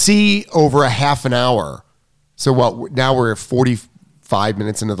you could see over a half an hour. So now we're 45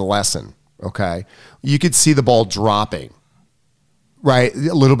 minutes into the lesson, okay? You could see the ball dropping, right?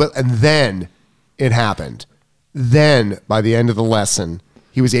 A little bit, and then it happened. Then by the end of the lesson,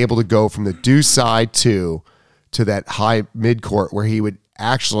 he was able to go from the deuce side to that high midcourt where he would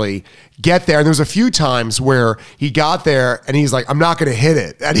actually get there. And there was a few times where he got there and he's like, I'm not going to hit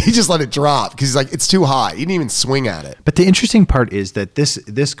it. And he just let it drop because he's like, it's too high. He didn't even swing at it. But the interesting part is that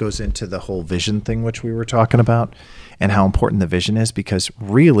this goes into the whole vision thing, which we were talking about, and how important the vision is, because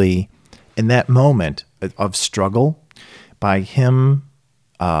really in that moment of struggle, by him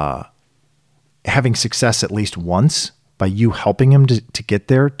having success at least once, by you helping him to get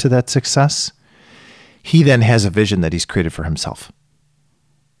there to that success, he then has a vision that he's created for himself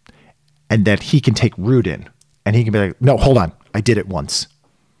and that he can take root in, and he can be like, no, hold on. I did it once.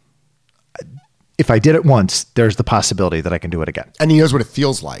 If I did it once, there's the possibility that I can do it again. And he knows what it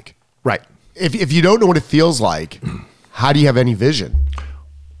feels like. Right. If you don't know what it feels like, how do you have any vision?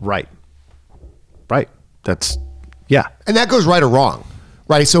 Right. That's, yeah. And that goes right or wrong.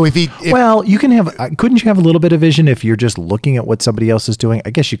 Right. So well, you can have, couldn't you have a little bit of vision if you're just looking at what somebody else is doing? I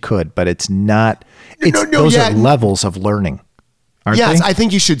guess you could, but it's not, those are levels of learning. Yes, they? I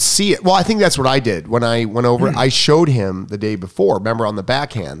think you should see it. Well, I think that's what I did when I went over. I showed him the day before, remember, on the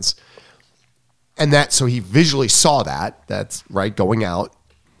backhands. And so he visually saw that. That's right, going out.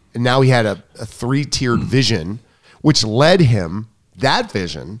 And now he had a 3-tiered vision, which that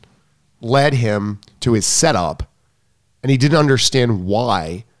vision led him to his setup. And he didn't understand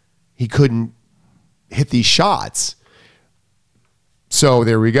why he couldn't hit these shots. So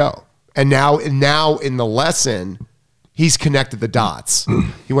there we go. And now in the lesson, he's connected the dots.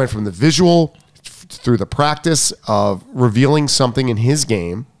 He went from the visual through the practice of revealing something in his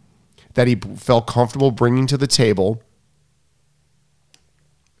game that he felt comfortable bringing to the table.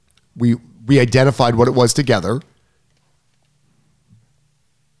 We identified what it was together,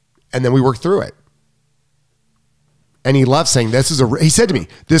 and then we worked through it. And he left saying, he said to me,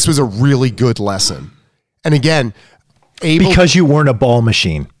 this was a really good lesson. And again, because you weren't a ball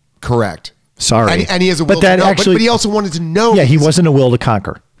machine. Correct. Sorry. And he has a will to know, but he also wanted to know. Yeah, he wasn't a will to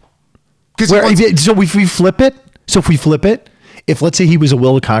conquer. So if we flip it, if let's say he was a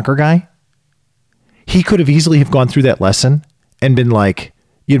will to conquer guy, he could have easily have gone through that lesson and been like,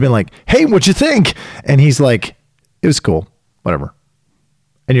 you'd been like, hey, what'd you think? And he's like, it was cool, whatever.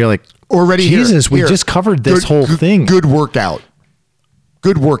 And you're like, already Jesus, we just covered this whole thing. Good workout.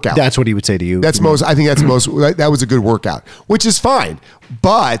 Good workout. That's what he would say to you. I think that's that was a good workout, which is fine.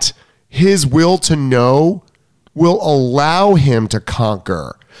 But his will to know will allow him to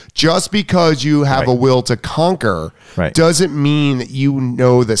conquer. Just because you have a will to conquer doesn't mean that you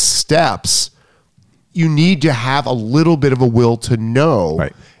know the steps. You need to have a little bit of a will to know.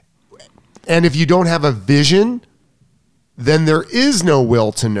 Right. And if you don't have a vision, then there is no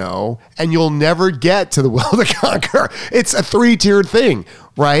will to know, and you'll never get to the will to conquer. It's a 3-tiered thing,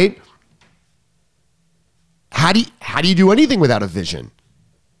 right? How do you do anything without a vision?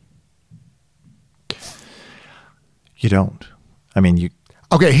 You don't. I mean, you.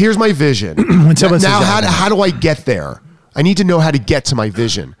 Okay, here's my vision. When someone says how do I get there? I need to know how to get to my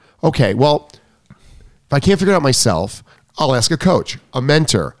vision. Okay, well, if I can't figure it out myself, I'll ask a coach, a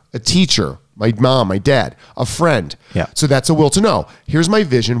mentor, a teacher, my mom, my dad, a friend. Yeah. So that's a will to know. Here's my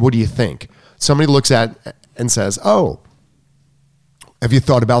vision. What do you think? Somebody looks at and says, oh, have you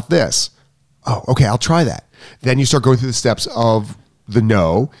thought about this? Oh, okay, I'll try that. Then you start going through the steps of the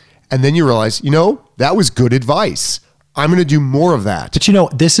no, and then you realize, that was good advice. I'm going to do more of that.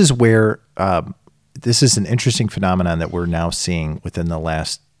 But this is where this is an interesting phenomenon that we're now seeing within the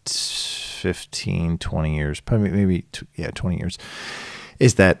last 15, 20 years, probably maybe 20 years,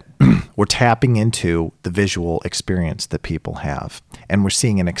 is that we're tapping into the visual experience that people have, and we're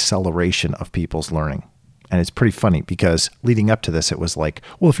seeing an acceleration of people's learning. And it's pretty funny because leading up to this, it was like,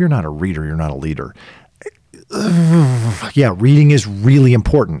 well, if you're not a reader, you're not a leader. Yeah, reading is really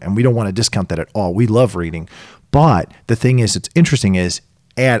important, and we don't want to discount that at all. We love reading. But the thing is, it's interesting is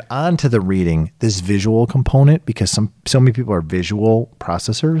add on to the reading this visual component, because so many people are visual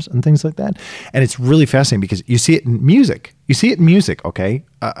processors and things like that. And it's really fascinating because you see it in music. Okay?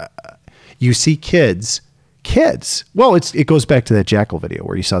 You see kids kids. Well, it goes back to that Jackal video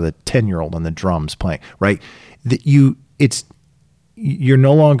where you saw the 10-year-old on the drums playing, right? You're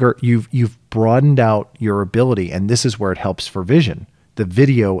no longer, you've broadened out your ability, and this is where it helps for vision. The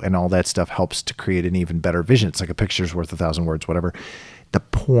video and all that stuff helps to create an even better vision. It's like a picture's worth 1,000 words, whatever. The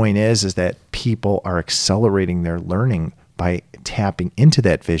point is that people are accelerating their learning by tapping into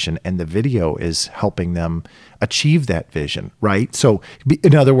that vision, and the video is helping them achieve that vision, right? So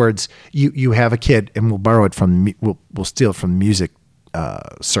in other words, you have a kid, and we'll borrow it from, we'll steal from music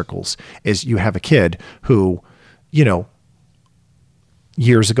circles, is you have a kid who,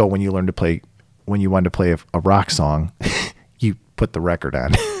 years ago when you wanted to play a rock song, you put the record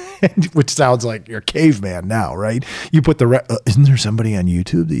on, which sounds like you're a caveman now, right? You put isn't there somebody on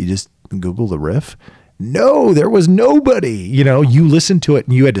YouTube that you just Google the riff? No, there was nobody. You listened to it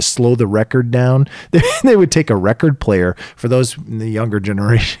and you had to slow the record down. They would take a record player, for those in the younger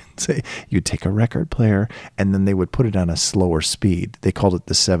generations, you'd take a record player and then they would put it on a slower speed. They called it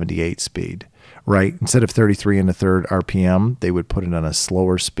the 78 speed, right? Instead of 33 1/3 RPM, they would put it on a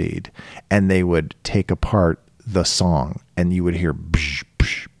slower speed, and they would take apart the song, and you would hear bsh,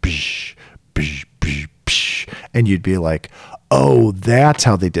 bsh, bsh, bsh, bsh, bsh, and you'd be like, oh, that's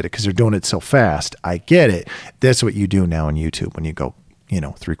how they did it, because they're doing it so fast. I get it. That's what you do now on YouTube when you go,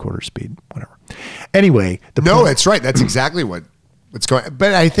 3/4 speed, whatever. Anyway, that's right. That's exactly what's going.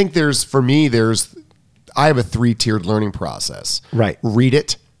 But I think I have a 3-tiered learning process. Right. Read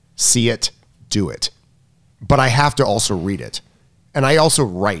it, see it, do it. But I have to also read it, and I also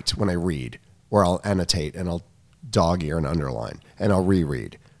write when I read, or I'll annotate and I'll dog ear and underline, and I'll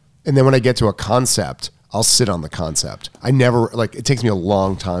reread. And then when I get to a concept, I'll sit on the concept. It takes me a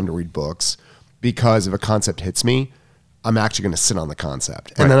long time to read books, because if a concept hits me, I'm actually going to sit on the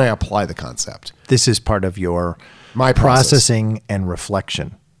concept, and then I apply the concept. This is part of my processing and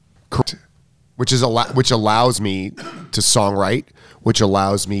reflection. Correct. Which allows me to songwrite, which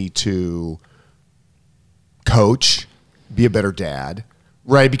allows me to coach, be a better dad,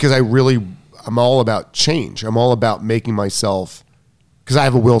 right? Because I'm all about change. I'm all about making myself, because I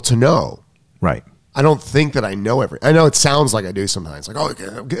have a will to know. Right. I don't think that I know everything. I know it sounds like I do sometimes. Like,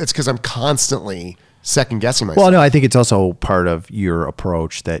 it's because I'm constantly second guessing myself. Well, no, I think it's also part of your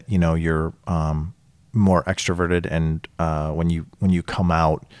approach that, you're more extroverted, and when you come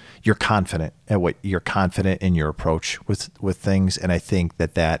out, you're confident in your approach with things. And I think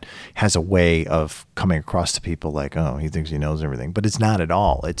that has a way of coming across to people like, oh, he thinks he knows everything, but it's not at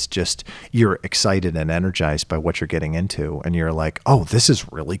all. It's just, you're excited and energized by what you're getting into, and you're like, oh, this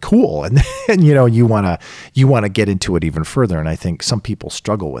is really cool. And you want to get into it even further. And I think some people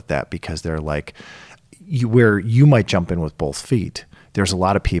struggle with that, because they're like, where you might jump in with both feet. There's a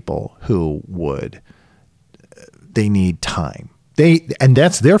lot of people who they need time. And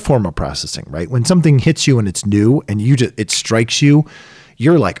that's their form of processing, right? When something hits you and it's new and it strikes you,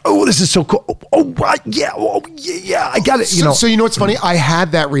 you're like, oh, this is so cool. Oh, right. Yeah. Oh, yeah. I got it. So you know what's funny? I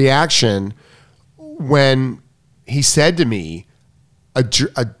had that reaction when he said to me,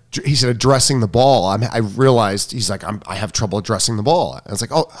 he said, addressing the ball. I realized he's like, I have trouble addressing the ball. I was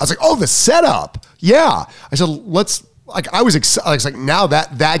like, oh, the setup. Yeah. I said, I was excited. I was like, now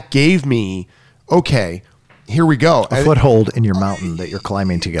that gave me, okay, here we go. A foothold in your mountain that you're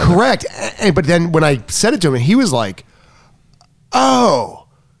climbing together. Correct. But then when I said it to him, he was like, oh,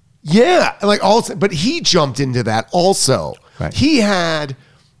 yeah. And but he jumped into that also. Right. He had,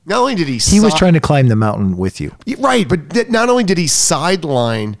 not only did he was trying to climb the mountain with you. Right. But not only did he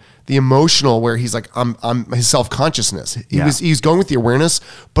sideline the emotional, where he's like, I'm his self-consciousness. He was going with the awareness,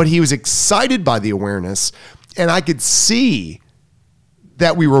 but he was excited by the awareness. And I could see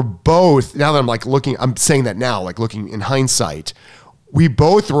that we were both, now that I'm saying that now, like looking in hindsight, we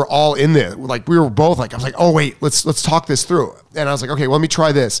both were all in there. Like we were both like, I was like, oh wait, let's talk this through. And I was like, okay, well, let me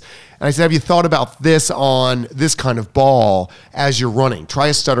try this. And I said, have you thought about this on this kind of ball as you're running? Try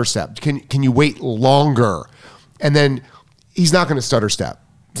a stutter step. Can you wait longer? And then he's not going to stutter step.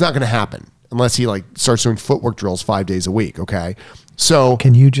 It's not going to happen unless he starts doing footwork drills 5 days a week. Okay. So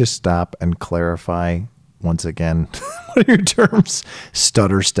can you just stop and clarify once again, what are your terms?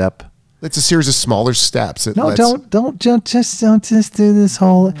 Stutter step. It's a series of smaller steps. Don't just do this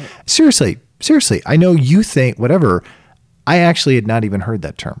whole. Seriously. I know you think whatever. I actually had not even heard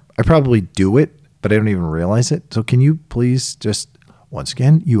that term. I probably do it, but I don't even realize it. So can you please just, once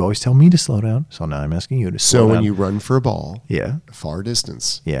again, you always tell me to slow down. So now I'm asking you to slow down. So when you run for a ball, a far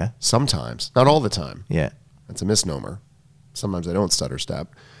distance, sometimes, not all the time. Yeah. That's a misnomer. Sometimes I don't stutter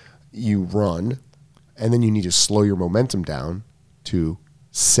step. You run, and then you need to slow your momentum down to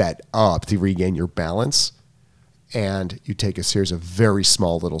set up to regain your balance. And you take a series of very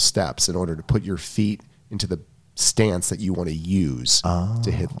small little steps in order to put your feet into the stance that you want to use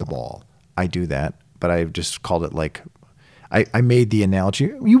to hit the ball. I do that, but I've just called it like, I made the analogy.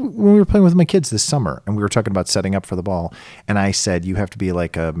 When we were playing with my kids this summer and we were talking about setting up for the ball, and I said, you have to be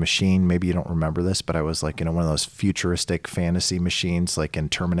like a machine. Maybe you don't remember this, but I was like, one of those futuristic fantasy machines like in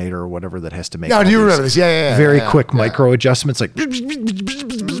Terminator or whatever that has to make No, do you remember this? Yeah. very quick micro adjustments like,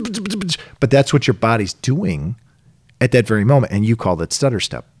 but that's what your body's doing at that very moment. And you call that stutter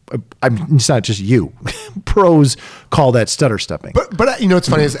step. It's not just you. Pros call that stutter stepping. But it's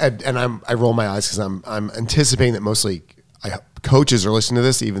funny is, and I roll my eyes because I'm anticipating that mostly coaches are listening to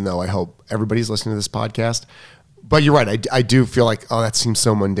this, even though I hope everybody's listening to this podcast. But you're right. I do feel like, that seems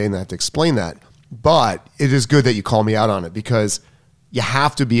so mundane that I have to explain that. But it is good that you call me out on it because you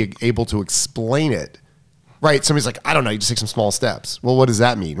have to be able to explain it. Right? Somebody's like, I don't know, you just take some small steps. Well, what does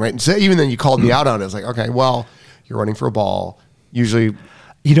that mean? Right? And so even then you called me out on it. It's like, okay, well, you're running for a ball. Usually...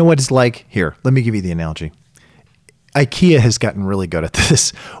 You know what it's like? Here, let me give you the analogy. IKEA has gotten really good at this.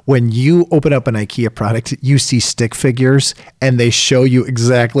 When you open up an IKEA product, you see stick figures and they show you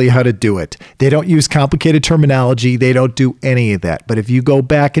exactly how to do it. They don't use complicated terminology. They don't do any of that. But if you go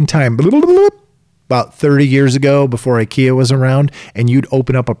back in time, about 30 years ago before IKEA was around, and you'd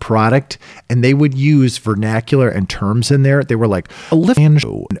open up a product and they would use vernacular and terms in there. They were like,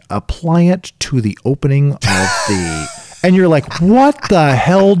 apply it to the opening of the... And you're like, what the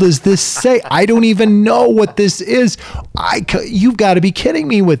hell does this say? I don't even know what this is. You've got to be kidding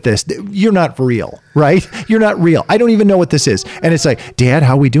me with this. You're not real, right? You're not real. I don't even know what this is. And it's like, Dad,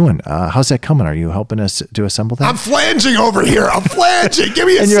 how we doing? How's that coming? Are you helping us to assemble that? I'm flanging over here. I'm flanging. Give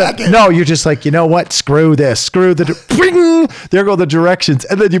me a second. No, you're just like, you know what? Screw this. Screw the... There go the directions.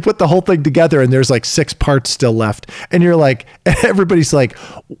 And then you put the whole thing together and there's like 6 parts still left. And you're like, everybody's like,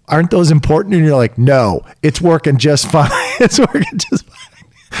 aren't those important? And you're like, no, it's working just fine. It's working just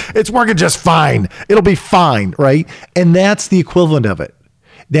fine. It's working just fine. It'll be fine, right? And that's the equivalent of it.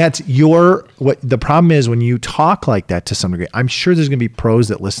 That's what the problem is when you talk like that to some degree. I'm sure there's going to be pros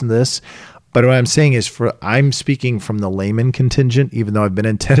that listen to this, but what I'm saying is I'm speaking from the layman contingent, even though I've been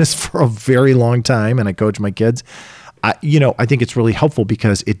in tennis for a very long time and I coach my kids. I think it's really helpful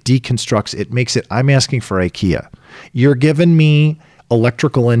because it deconstructs, it makes it, I'm asking for IKEA. You're giving me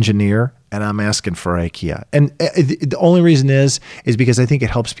electrical engineer and I'm asking for IKEA. And the only reason is because I think it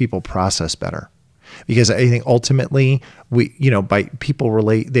helps people process better. Because I think ultimately by people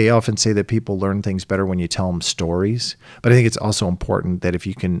relate, they often say that people learn things better when you tell them stories. But I think it's also important that if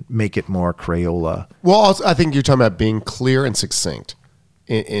you can make it more Crayola. Well, also, I think you're talking about being clear and succinct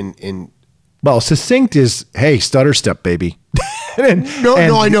Well, succinct is, hey, stutter step, baby. No,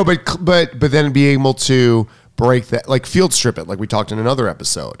 I know, but then be able to break that, like field strip it, like we talked in another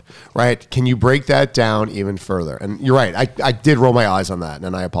episode, right? Can you break that down even further? And you're right. I did roll my eyes on that,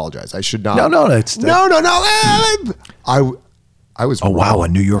 and I apologize. I should not. No. I was. Oh, wow. A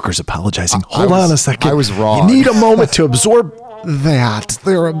New Yorker's apologizing. Hold on a second. I was wrong. You need a moment to absorb that.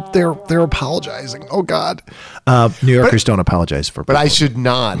 They're apologizing. Oh, God. New Yorkers don't apologize for. But I should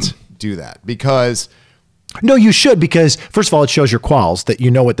not do that because. No, you should, because first of all, it shows your quals that you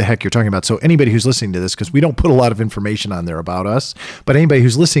know what the heck you're talking about. So anybody who's listening to this, because we don't put a lot of information on there about us, but anybody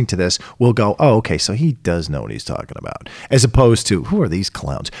who's listening to this will go, oh, okay, so he does know what he's talking about, as opposed to, who are these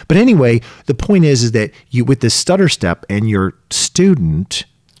clowns? But anyway, the point is that you, with this stutter step and your student.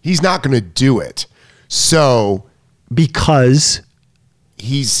 He's not going to do it. So. Because.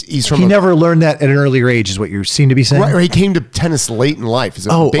 He's from. He never learned that at an earlier age, is what you seem to be saying. Right, or he came to tennis late in life. He's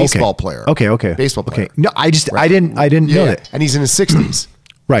a baseball player. Okay. Baseball player. Okay. No, I didn't know that. And he's in his 60s.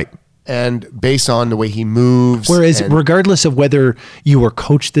 Right. And based on the way he moves. Whereas regardless of whether you were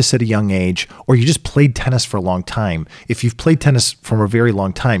coached this at a young age or you just played tennis for a long time, if you've played tennis for a very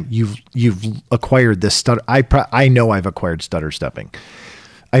long time, you've acquired this stutter. I know I've acquired stutter stepping.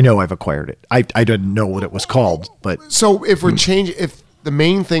 I know I've acquired it. I didn't know what it was called, but. So if we're changing, the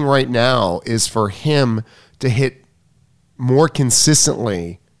main thing right now is for him to hit more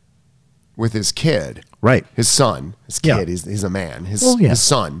consistently with his kid, right? His son, his kid. Yeah. He's a man. His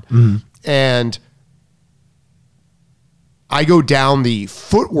son, and I go down the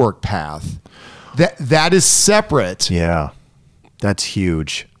footwork path. That is separate. Yeah, that's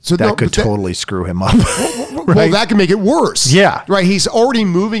huge. So that could totally screw him up. Right? Well, that can make it worse. Yeah. Right. He's already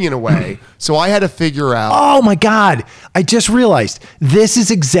moving in a way. So I had to figure out. Oh, my God. I just realized this is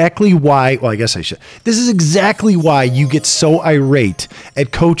exactly why. Well, I guess I should. This is exactly why you get so irate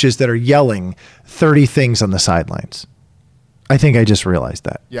at coaches that are yelling 30 things on the sidelines. I think I just realized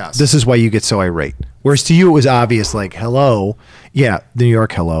that. Yes. This is why you get so irate. Whereas to you, it was obvious, like, hello. Yeah, the New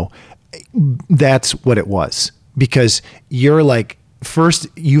York hello. That's what it was. Because you're like, first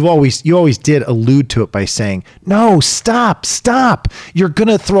you always did allude to it by saying, no, stop. You're going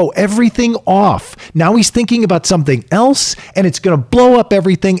to throw everything off. Now he's thinking about something else and it's going to blow up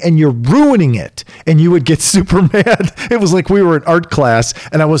everything and you're ruining it. And you would get super mad. It was like we were in art class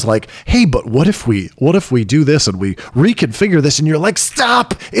and I was like, hey, but what if we do this and we reconfigure this? And you're like,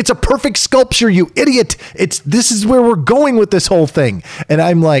 stop. It's a perfect sculpture, you idiot. This is where we're going with this whole thing. And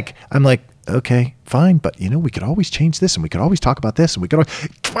I'm like, okay, fine, but we could always change this and we could always talk about this and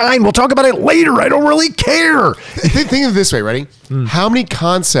fine, we'll talk about it later. I don't really care. Think of it this way, ready? How many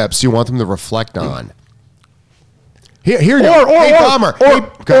concepts do you want them to reflect on? Here you go. Hey, Bomber.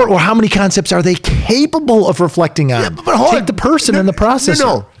 Or how many concepts are they capable of reflecting on? Yeah, but hold Take on. the person and the processor.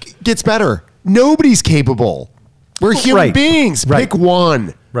 No, gets better. Nobody's capable. We're human beings. Right. Pick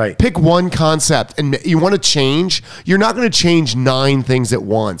one. Right. Pick one concept. And you want to change, you're not going to change 9 things at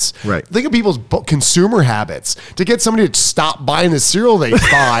once. Right. Think of people's consumer habits. To get somebody to stop buying the cereal they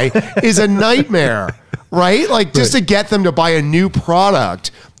buy is a nightmare, right? Like just to get them to buy a new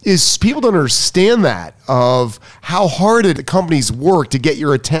product is people don't understand that of how hard companies work to get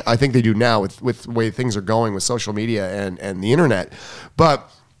your attention. I think they do now with the way things are going with social media and the internet.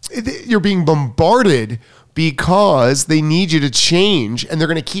 But you're being bombarded because they need you to change and they're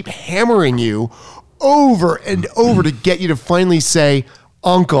going to keep hammering you over and over to get you to finally say,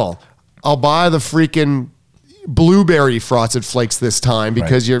 Uncle, I'll buy the freaking blueberry frosted flakes this time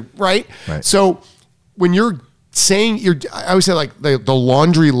because you're right. So when you're saying I always say like the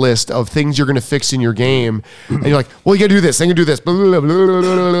laundry list of things you're going to fix in your game and you're like, well, you got to do this, then you do this, blah, blah, blah, blah,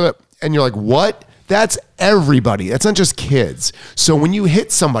 blah, blah. And you're like, what? That's everybody. That's not just kids. So when you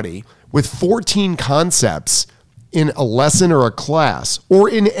hit somebody with 14 concepts in a lesson or a class or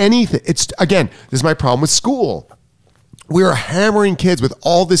in anything, this is my problem with school. We are hammering kids with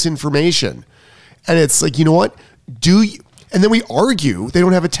all this information. And it's like, you know what? And then we argue they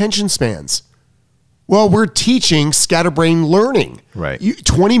don't have attention spans. Well, we're teaching scatterbrain learning. Right.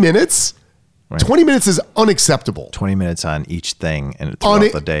 20 minutes? Right. 20 minutes is unacceptable. 20 minutes on each thing and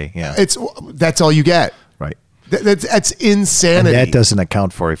throughout the day. Yeah. That's all you get. Right. That's insanity. And that doesn't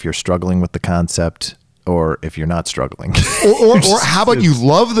account for if you're struggling with the concept or if you're not struggling. or how about you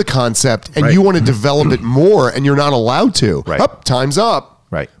love the concept and you want to develop it more and you're not allowed to. Right. Time's up.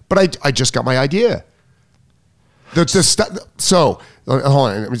 Right. But I just got my idea. So hold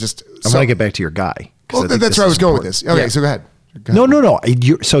on. Let me just. I'm going to get back to your guy. Well, that's where I was going with this. Okay, so go ahead. No.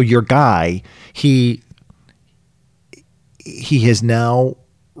 So your guy, he has now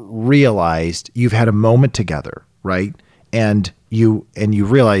realized you've had a moment together, right? And you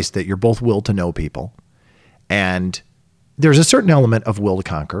realize that you're both will to know people, and there's a certain element of will to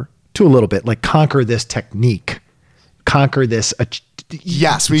conquer to a little bit, like conquer this technique, conquer this.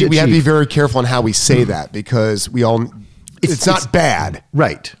 Yes, we have to be very careful on how we say that because it's not bad,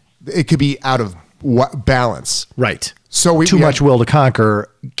 right? It could be out of balance, right? So too much will to conquer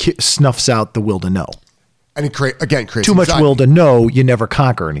snuffs out the will to know. And it creates too much will to know, you never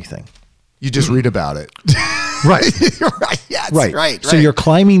conquer anything. You just read about it. Right. Right. Yes, right. So you're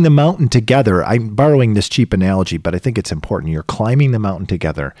climbing the mountain together. I'm borrowing this cheap analogy, but I think it's important. You're climbing the mountain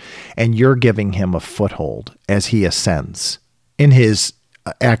together and you're giving him a foothold as he ascends in his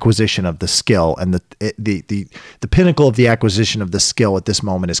acquisition of the skill. And the pinnacle of the acquisition of the skill at this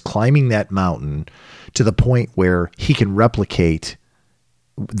moment is climbing that mountain to the point where he can replicate.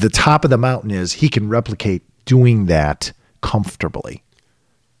 The top of the mountain is he can replicate doing that comfortably.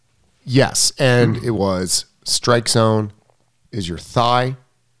 Yes. And it was strike zone is your thigh.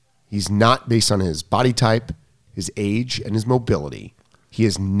 He's not based on his body type, his age, and his mobility. He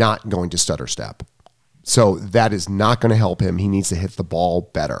is not going to stutter step. So that is not going to help him. He needs to hit the ball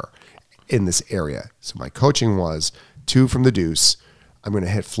better in this area. So my coaching was 2 from the deuce. I'm going to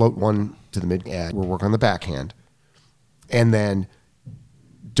hit float 1 to the mid ad. We're working on the backhand. And then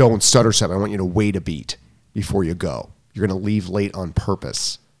don't stutter step. I want you to wait a beat before you go. You're going to leave late on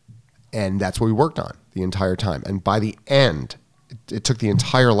purpose. And that's what we worked on the entire time. And by the end, it took the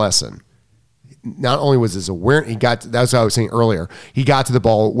entire lesson. Not only was his awareness, that's what I was saying earlier. He got to the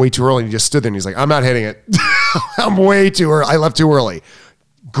ball way too early and he just stood there and he's like, I'm not hitting it. I'm way too early. I left too early.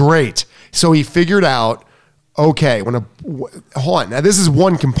 Great. So he figured out, okay, hold on. Now this is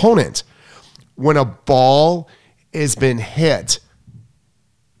one component. When a ball has been hit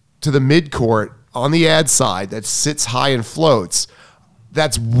to the midcourt on the ad side that sits high and floats,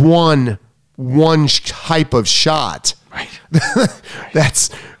 that's one type of shot. Right.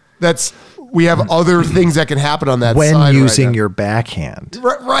 That's we have other things that can happen on that when side using your backhand.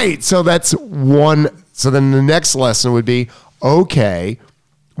 Right. So that's one. So then the next lesson would be, okay,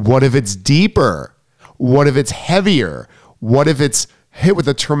 what if it's deeper? What if it's heavier? What if it's hit with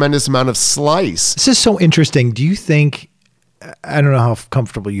a tremendous amount of slice? This is so interesting. Do you think, I don't know how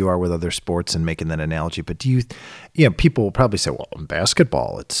comfortable you are with other sports and making that analogy, but people will probably say, well, in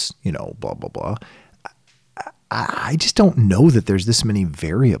basketball, it's, blah, blah, blah. I just don't know that there's this many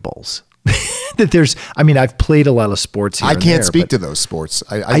variables. I've played a lot of sports here. I can't speak to those sports.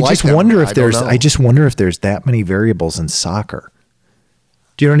 I just wonder if there's that many variables in soccer.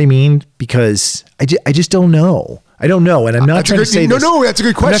 Do you know what I mean? Because I just don't know. I don't know. And I'm not trying to say this. No, that's a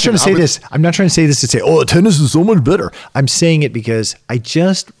good question. I'm not trying to say this to say, oh, tennis is so much better. I'm saying it because I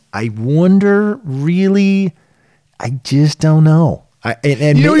wonder really, I just don't know.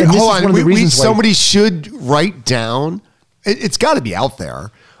 Hold on. Somebody should write down, it's got to be out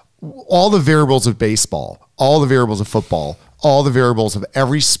there, all the variables of baseball, all the variables of football, all the variables of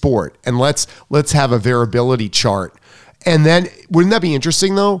every sport. And let's have a variability chart. And then wouldn't that be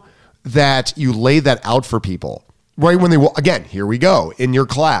interesting though, that you lay that out for people right when again, here we go in your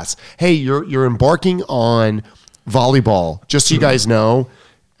class. Hey, you're embarking on volleyball. Just so you guys know,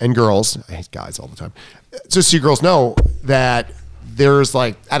 and girls, I hate guys all the time. Just so you girls know that there's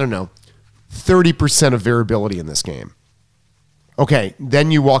 30% of variability in this game. Okay,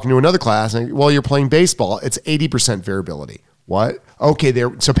 then you walk into another class and you're playing baseball. It's 80% variability. What? Okay,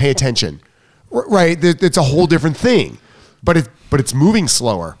 so pay attention. Right, it's a whole different thing, but it's moving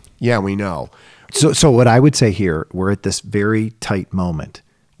slower. Yeah, we know. So what I would say here, we're at this very tight moment.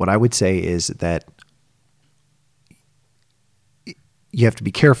 What I would say is that you have to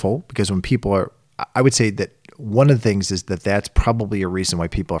be careful because when people are, I would say that one of the things is that's probably a reason why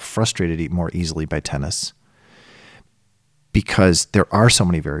people are frustrated more easily by tennis, because there are so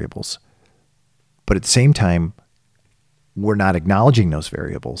many variables. But at the same time, we're not acknowledging those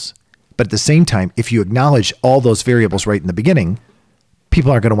variables. But at the same time, if you acknowledge all those variables right in the beginning,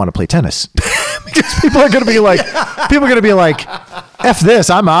 people aren't going to want to play tennis. Because people are going to be like, F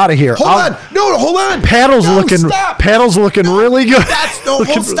this, I'm out of here. Hold on. Paddle's looking really good.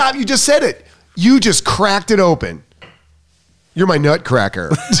 Stop. You just said it. You just cracked it open. You're my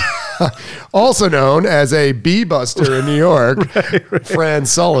nutcracker. Also known as a bee buster in New York, right. Fran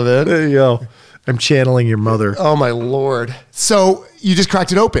Sullivan. There you go. I'm channeling your mother. Oh my Lord. So you just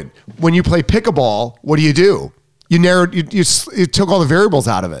cracked it open. When you play pickleball, what do? You took all the variables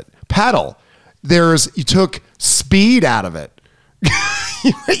out of it. Paddle. You took speed out of it.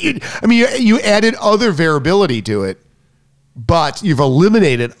 You added other variability to it, but you've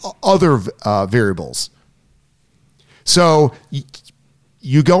eliminated other variables. So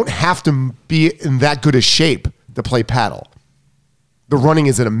you don't have to be in that good a shape to play paddle. The running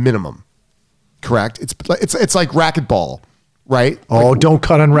is at a minimum, correct? It's like racquetball, right? Oh, don't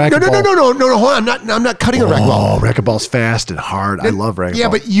cut on racquetball. No. Hold on. I'm not cutting on racquetball. Oh, racquetball's fast and hard. I love racquetball. Yeah,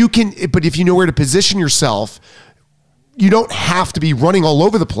 but if you know where to position yourself, you don't have to be running all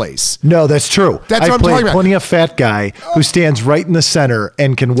over the place. No, that's true. That's what I'm talking about. Plenty of fat guy who stands right in the center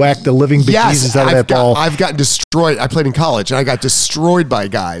and can whack the living bejesus out of that ball. I've gotten destroyed. I played in college and I got destroyed by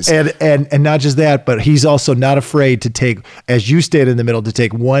guys. And not just that, but he's also not afraid to take, as you stand in the middle, to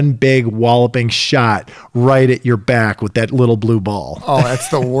take one big walloping shot right at your back with that little blue ball. Oh, that's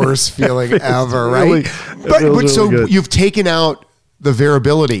the worst feeling ever, really, right? But so good. You've taken out the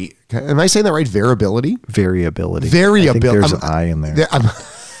variability. Am I saying that right? Variability? Variability. I think there's an I in there.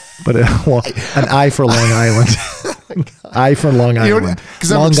 But an I for Long Island. I for Long Island.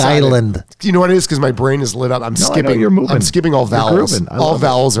 Long Island. Do you know what it is? Because my brain is lit up. I'm skipping. You're moving. I'm skipping all vowels. All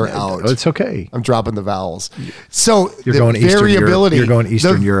vowels are out. It's okay. I'm dropping the vowels. So you're going variability. You're going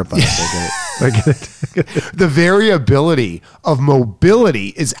Eastern Europe. I get it. The variability of mobility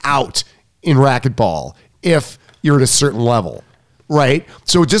is out in racquetball if you're at a certain level. Right?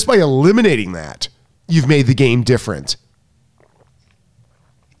 So just by eliminating that, you've made the game different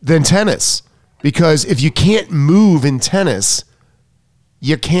than tennis. Because if you can't move in tennis,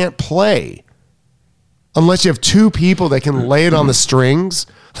 you can't play. Unless you have two people that can lay it on the strings.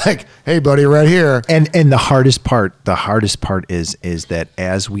 Like, hey, buddy, right here. And the hardest part is that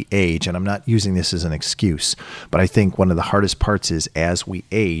as we age, and I'm not using this as an excuse, but I think one of the hardest parts is as we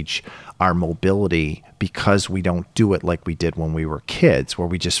age, our mobility, because we don't do it like we did when we were kids, where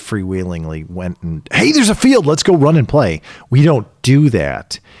we just freewheelingly went and, hey, there's a field, let's go run and play. We don't do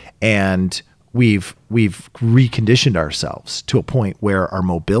that. And we've reconditioned ourselves to a point where our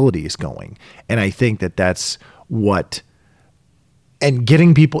mobility is going. And I think that's what, and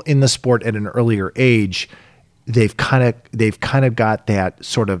getting people in the sport at an earlier age, they've kind of got that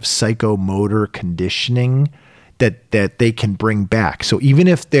sort of psychomotor conditioning that they can bring back. So even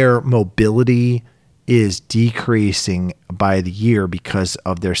if their mobility is decreasing by the year because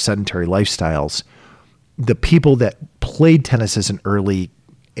of their sedentary lifestyles, the people that played tennis as an early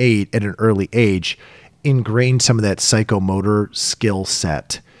age ingrained some of that psychomotor skill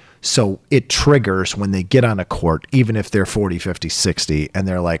set. So it triggers when they get on a court, even if they're 40, 50, 60, and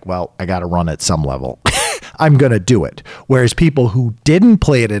they're like, well, I got to run at some level. I'm going to do it. Whereas people who didn't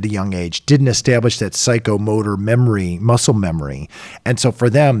play it at a young age didn't establish that psychomotor memory, muscle memory. And so for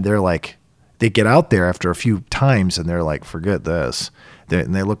them, they're like, they get out there after a few times and they're like, forget this.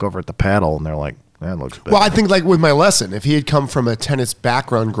 And they look over at the paddle and they're like, that looks bad. Well, I think like with my lesson, if he had come from a tennis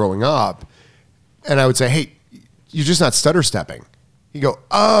background growing up, and I would say, hey, you're just not stutter stepping. You go,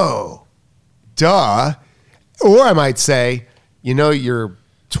 oh, duh. Or I might say, you know, you're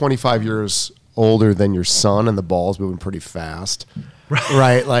 25 years older than your son and the ball's moving pretty fast.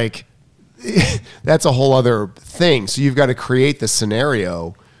 Right? Like, that's a whole other thing. So you've got to create the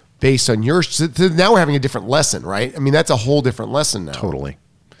scenario based on your. So now we're having a different lesson, right? I mean, that's a whole different lesson now. Totally.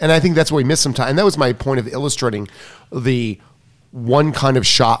 And I think that's what we missed sometimes. And that was my point of illustrating the one kind of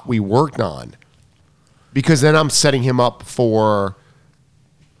shot we worked on. Because then I'm setting him up for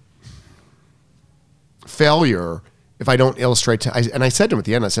failure if I don't illustrate. And I said to him at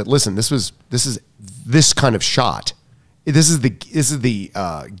the end, I said, listen, this is this kind of shot. This is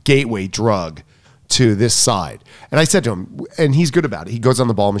the gateway drug to this side. And I said to him, and he's good about it. He goes on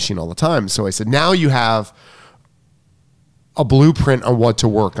the ball machine all the time. So I said, now you have a blueprint on what to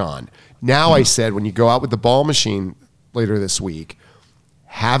work on. Now I said, when you go out with the ball machine later this week,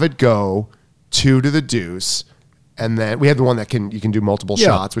 have it go 2 to the deuce. And then we had the one that you can do multiple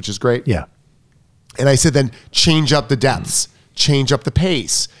shots, which is great. Yeah. And I said, then change up the depths, change up the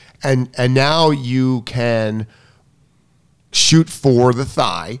pace. And now you can shoot for the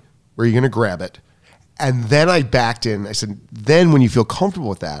thigh where you're going to grab it. And then I backed in. I said, then when you feel comfortable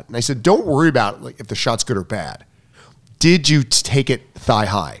with that, and I said, don't worry about like if the shot's good or bad. Did you take it thigh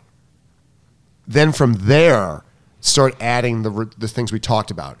high? Then from there, start adding the things we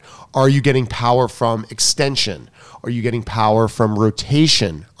talked about. Are you getting power from extension? Are you getting power from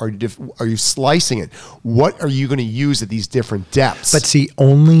rotation? Are you slicing it? What are you going to use at these different depths? But see,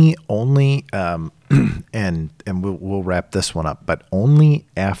 only, and we'll wrap this one up. But only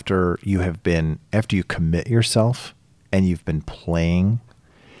after you commit yourself and you've been playing,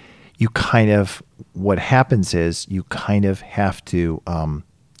 you kind of, what happens is you kind of have to.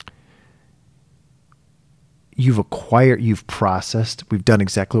 You've processed, we've done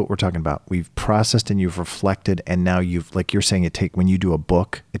exactly what we're talking about. We've processed and you've reflected, and now you've, like you're saying, when you do a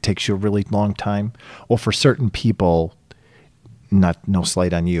book, it takes you a really long time. Well, for certain people, no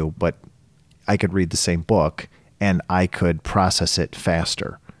slight on you, but I could read the same book and I could process it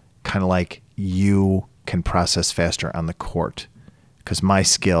faster. Kind of like you can process faster on the court. Because my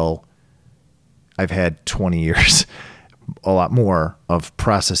skill, I've had 20 years, a lot more of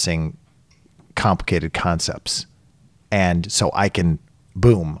processing complicated concepts. And so I can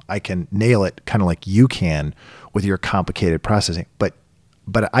nail it kind of like you can with your complicated processing. But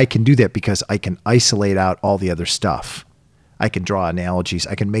I can do that because I can isolate out all the other stuff. I can draw analogies.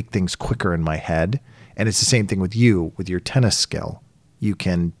 I can make things quicker in my head. And it's the same thing with you, with your tennis skill. You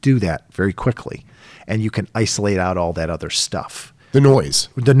can do that very quickly. And you can isolate out all that other stuff. The noise.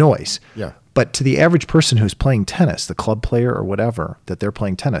 Yeah. But to the average person who's playing tennis, the club player or whatever, that they're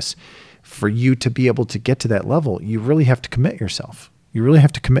playing tennis, for you to be able to get to that level, you really have to commit yourself. You really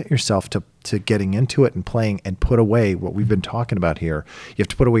have to commit yourself to getting into it and playing and put away what we've been talking about here. You have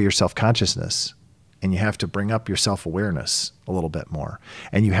to put away your self-consciousness and you have to bring up your self-awareness a little bit more.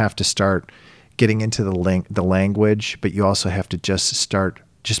 And you have to start getting into the language, but you also have to just start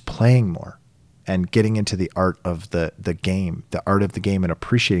just playing more and getting into the art of the game, and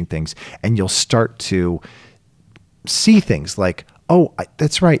appreciating things. And you'll start to see things like, oh,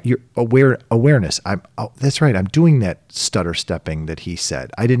 that's right. You're awareness. That's right. I'm doing that stutter stepping that he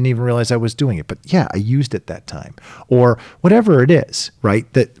said. I didn't even realize I was doing it, but yeah, I used it that time, or whatever it is,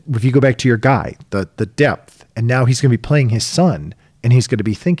 right? That if you go back to your guy, the depth, and now he's going to be playing his son and he's going to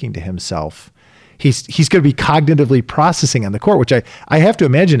be thinking to himself, he's going to be cognitively processing on the court, which I have to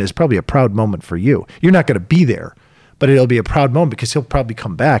imagine is probably a proud moment for you. You're not going to be there, but it'll be a proud moment because he'll probably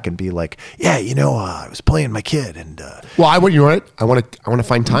come back and be like, yeah, I was playing my kid. And well, I want to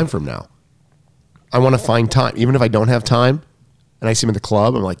find time for him now. I want to find time. Even if I don't have time and I see him at the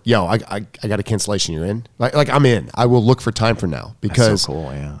club, I'm like, yo, I got a cancellation. You're in? Like I'm in. I will look for time from now because that's so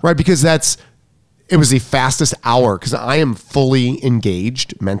cool, yeah. Right, because it was the fastest hour because I am fully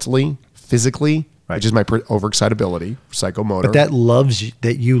engaged mentally, physically, right, which is my overexcitability, psychomotor.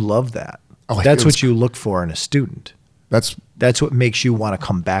 But you love that. Oh, that's what you look for in a student. That's what makes you want to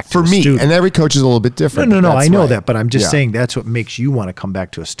come back to for a me. student. And every coach is a little bit different. No, but that's I know right. that, but I'm just Yeah. saying that's what makes you want to come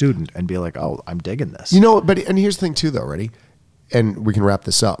back to a student and be like, oh, I'm digging this. And here's the thing too, though, ready? And we can wrap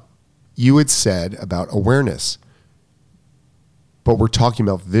this up. You had said about awareness, but we're talking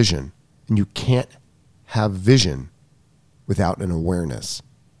about vision, and you can't have vision without an awareness.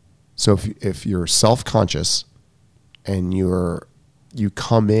 So if you're self-conscious and you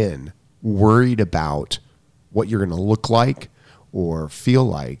come in worried about what you're going to look like or feel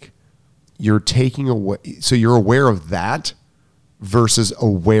like, you're taking away. So you're aware of that versus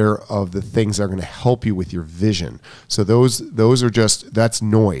aware of the things that are going to help you with your vision. So those are that's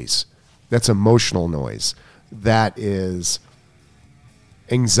noise. That's emotional noise. That is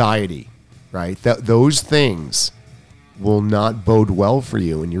anxiety, right? Those things will not bode well for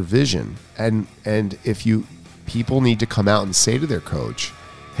you in your vision. And if people need to come out and say to their coach,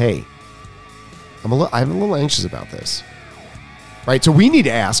 hey, I'm a little anxious about this. Right? So we need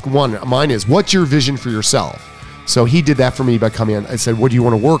to ask, mine is, what's your vision for yourself? So he did that for me by coming in. I said, what do you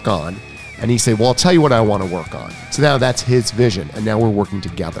want to work on? And he said, well, I'll tell you what I want to work on. So now that's his vision, and now we're working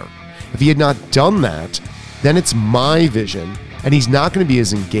together. If he had not done that, then it's my vision, and he's not going to be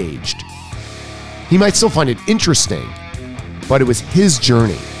as engaged. He might still find it interesting, but it was his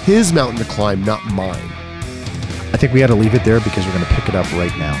journey, his mountain to climb, not mine. I think we got to leave it there because we're going to pick it up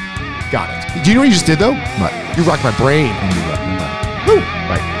right now. Got it. Do you know what you just did, though? What? You rocked my brain. And you